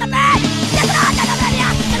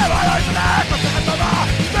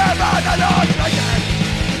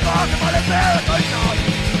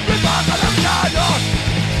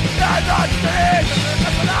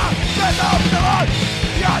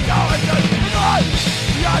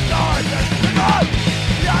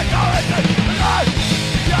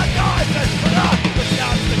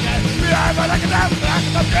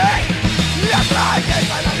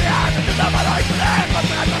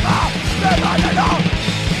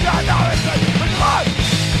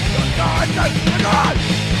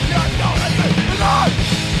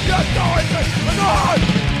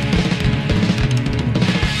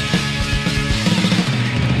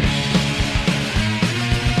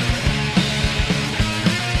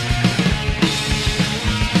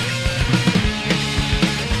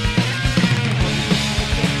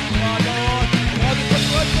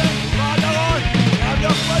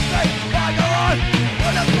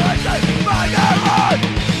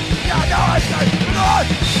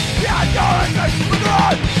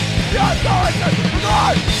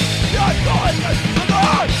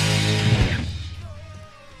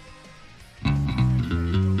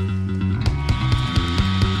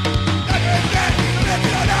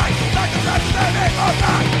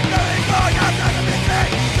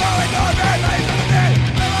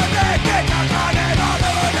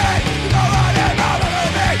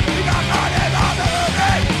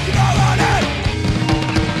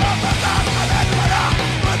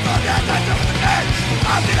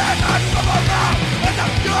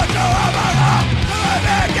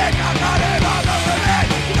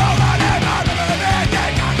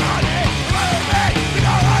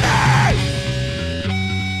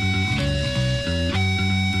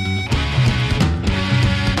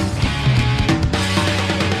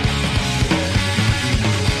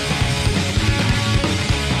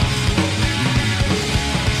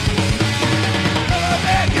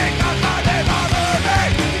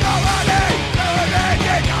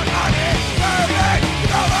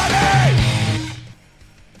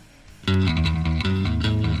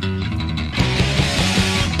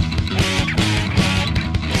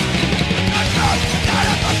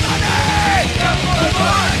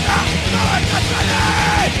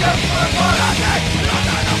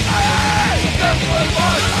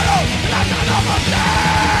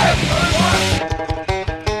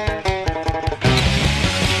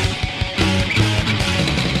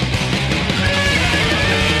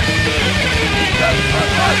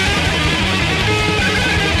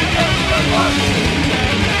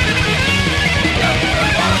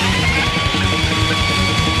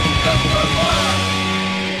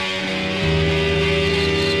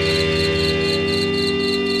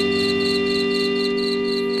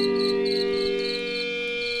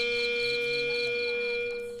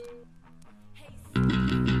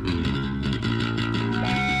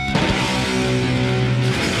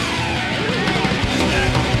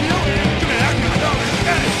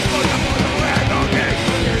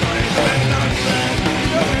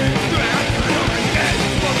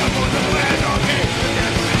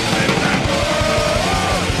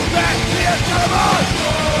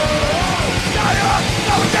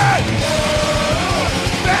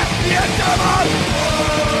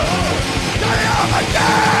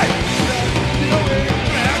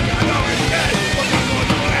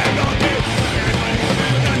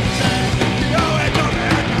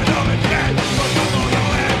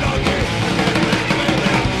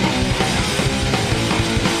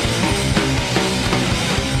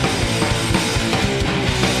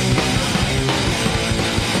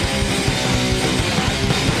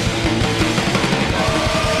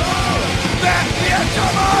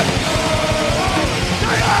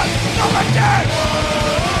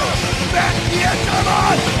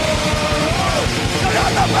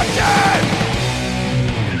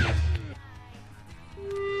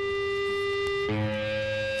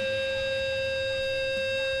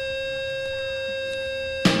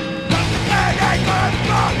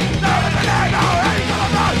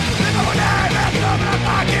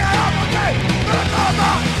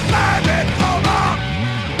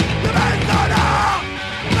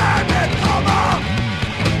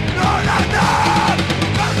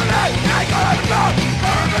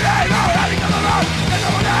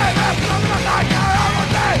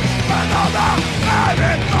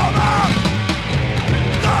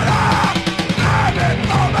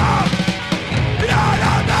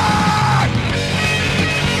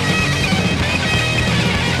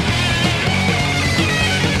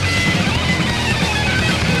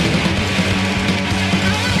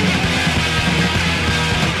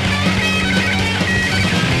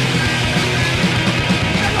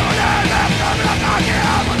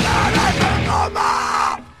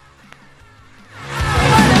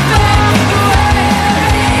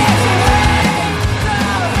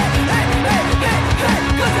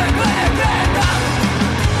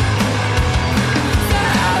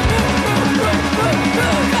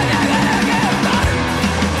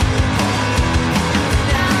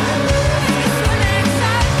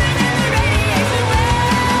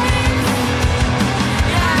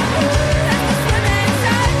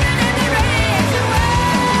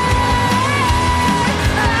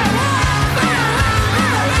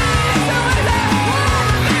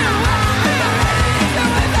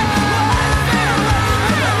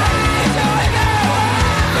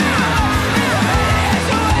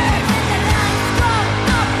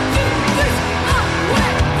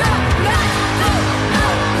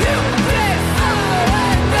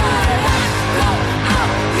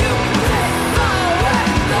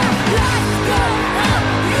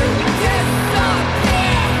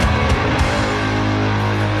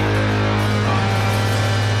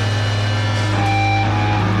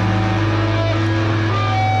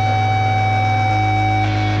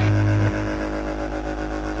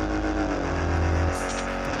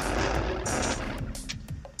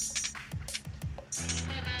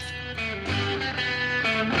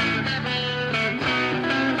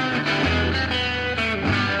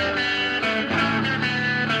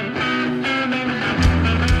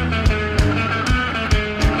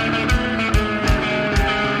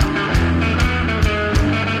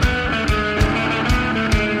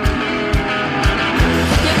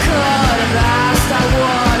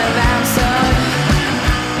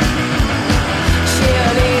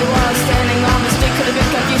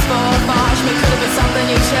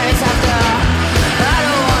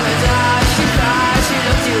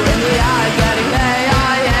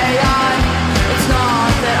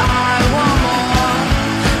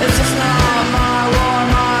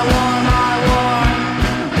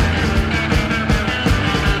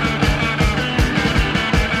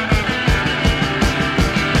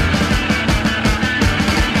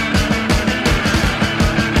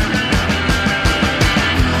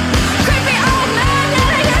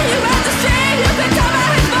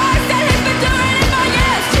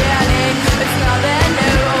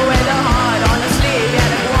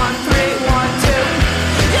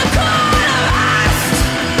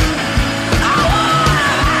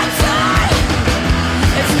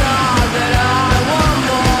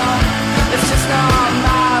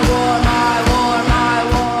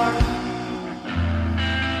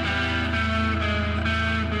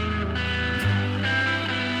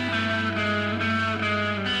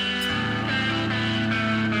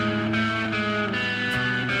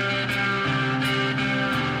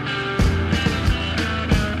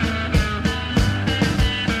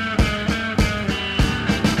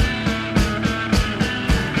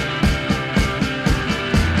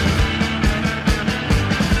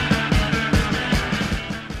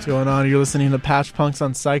 going on? You're listening to Patch Punks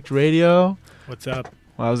on Psyched Radio. What's up?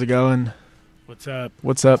 Well, how's it going? What's up?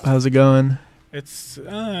 What's up? How's it going? It's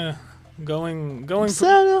going.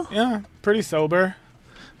 Yeah, pretty sober.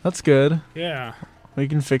 That's good. Yeah. We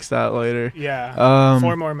can fix that later. Yeah.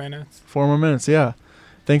 4 more minutes. 4 more minutes, yeah.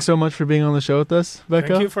 Thanks so much for being on the show with us, Becca.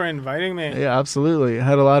 Thank you for inviting me. Yeah, absolutely.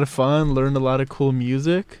 Had a lot of fun, learned a lot of cool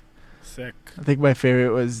music. Sick. I think my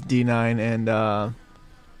favorite was D9 and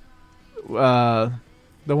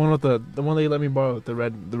the one that you let me borrow with the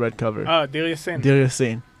red cover. Oh, Dir Yassin. Dir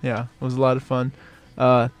Yassin. Yeah, it was a lot of fun.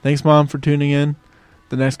 Thanks, Mom, for tuning in.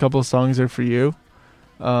 The next couple of songs are for you,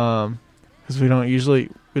 because we don't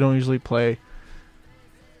usually play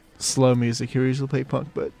slow music here. We usually play punk,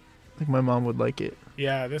 but I think my mom would like it.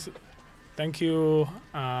 Yeah, thank you,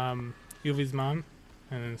 Yuvi's mom,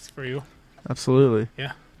 and it's for you. Absolutely.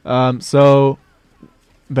 Yeah. So,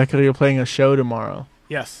 Becca, you're playing a show tomorrow.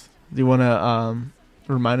 Yes. Do you want to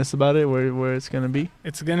remind us about it, where it's going to be?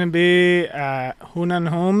 It's going to be at Hunan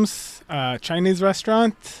Homes Chinese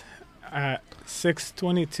restaurant at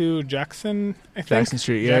 622 Jackson, I think. Jackson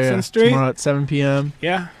Street, yeah. Jackson Street. Tomorrow at 7 p.m.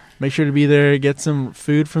 Yeah. Make sure to be there, get some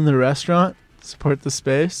food from the restaurant, support the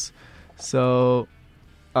space. So,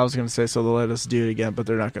 I was going to say, so they'll let us do it again, but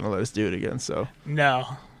they're not going to let us do it again, so. No.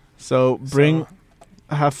 So,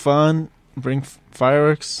 have fun, bring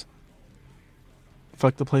fireworks,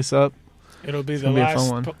 fuck the place up. It'll be It's the gonna be a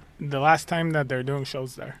fun one. the last time that they're doing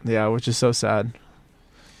shows there. Yeah, which is so sad.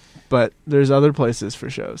 But there's other places for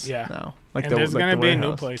shows now. And there's going to be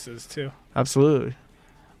new places, too. Absolutely.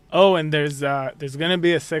 Oh, and there's going to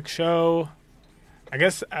be a sick show. I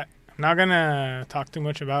guess I'm not going to talk too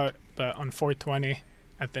much about it, but on 420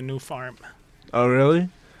 at the new farm. Oh, really?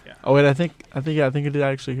 Yeah. Oh, wait, I think I did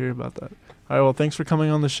actually hear about that. All right, well, thanks for coming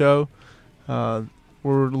on the show.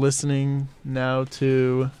 We're listening now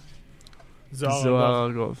to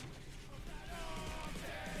Zoalgov.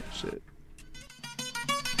 Shit.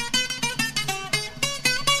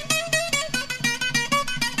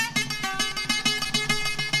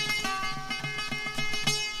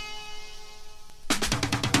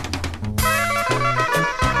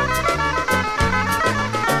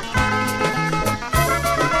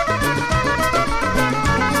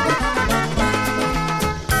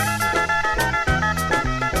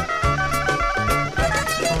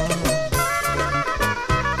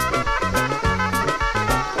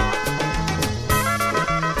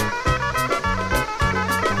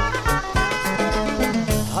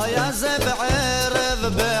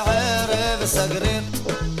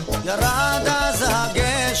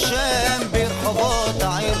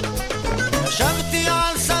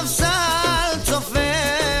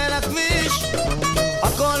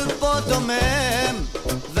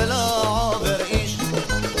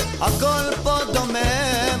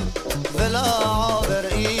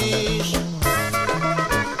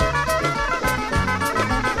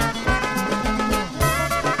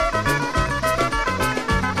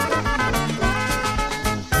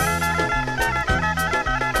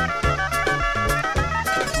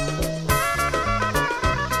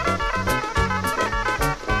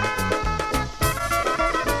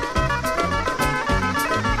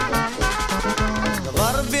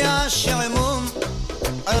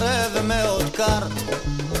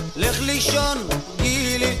 לך לישון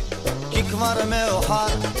גילי כי כבר מאוחר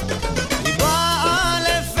היא באה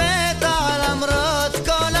לפתע למרות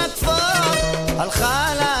כל התפור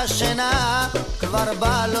הלכה לשינה כבר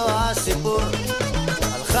בא לו הסיפור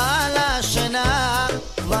הלכה לשינה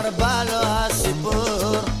כבר בא לו הסיפור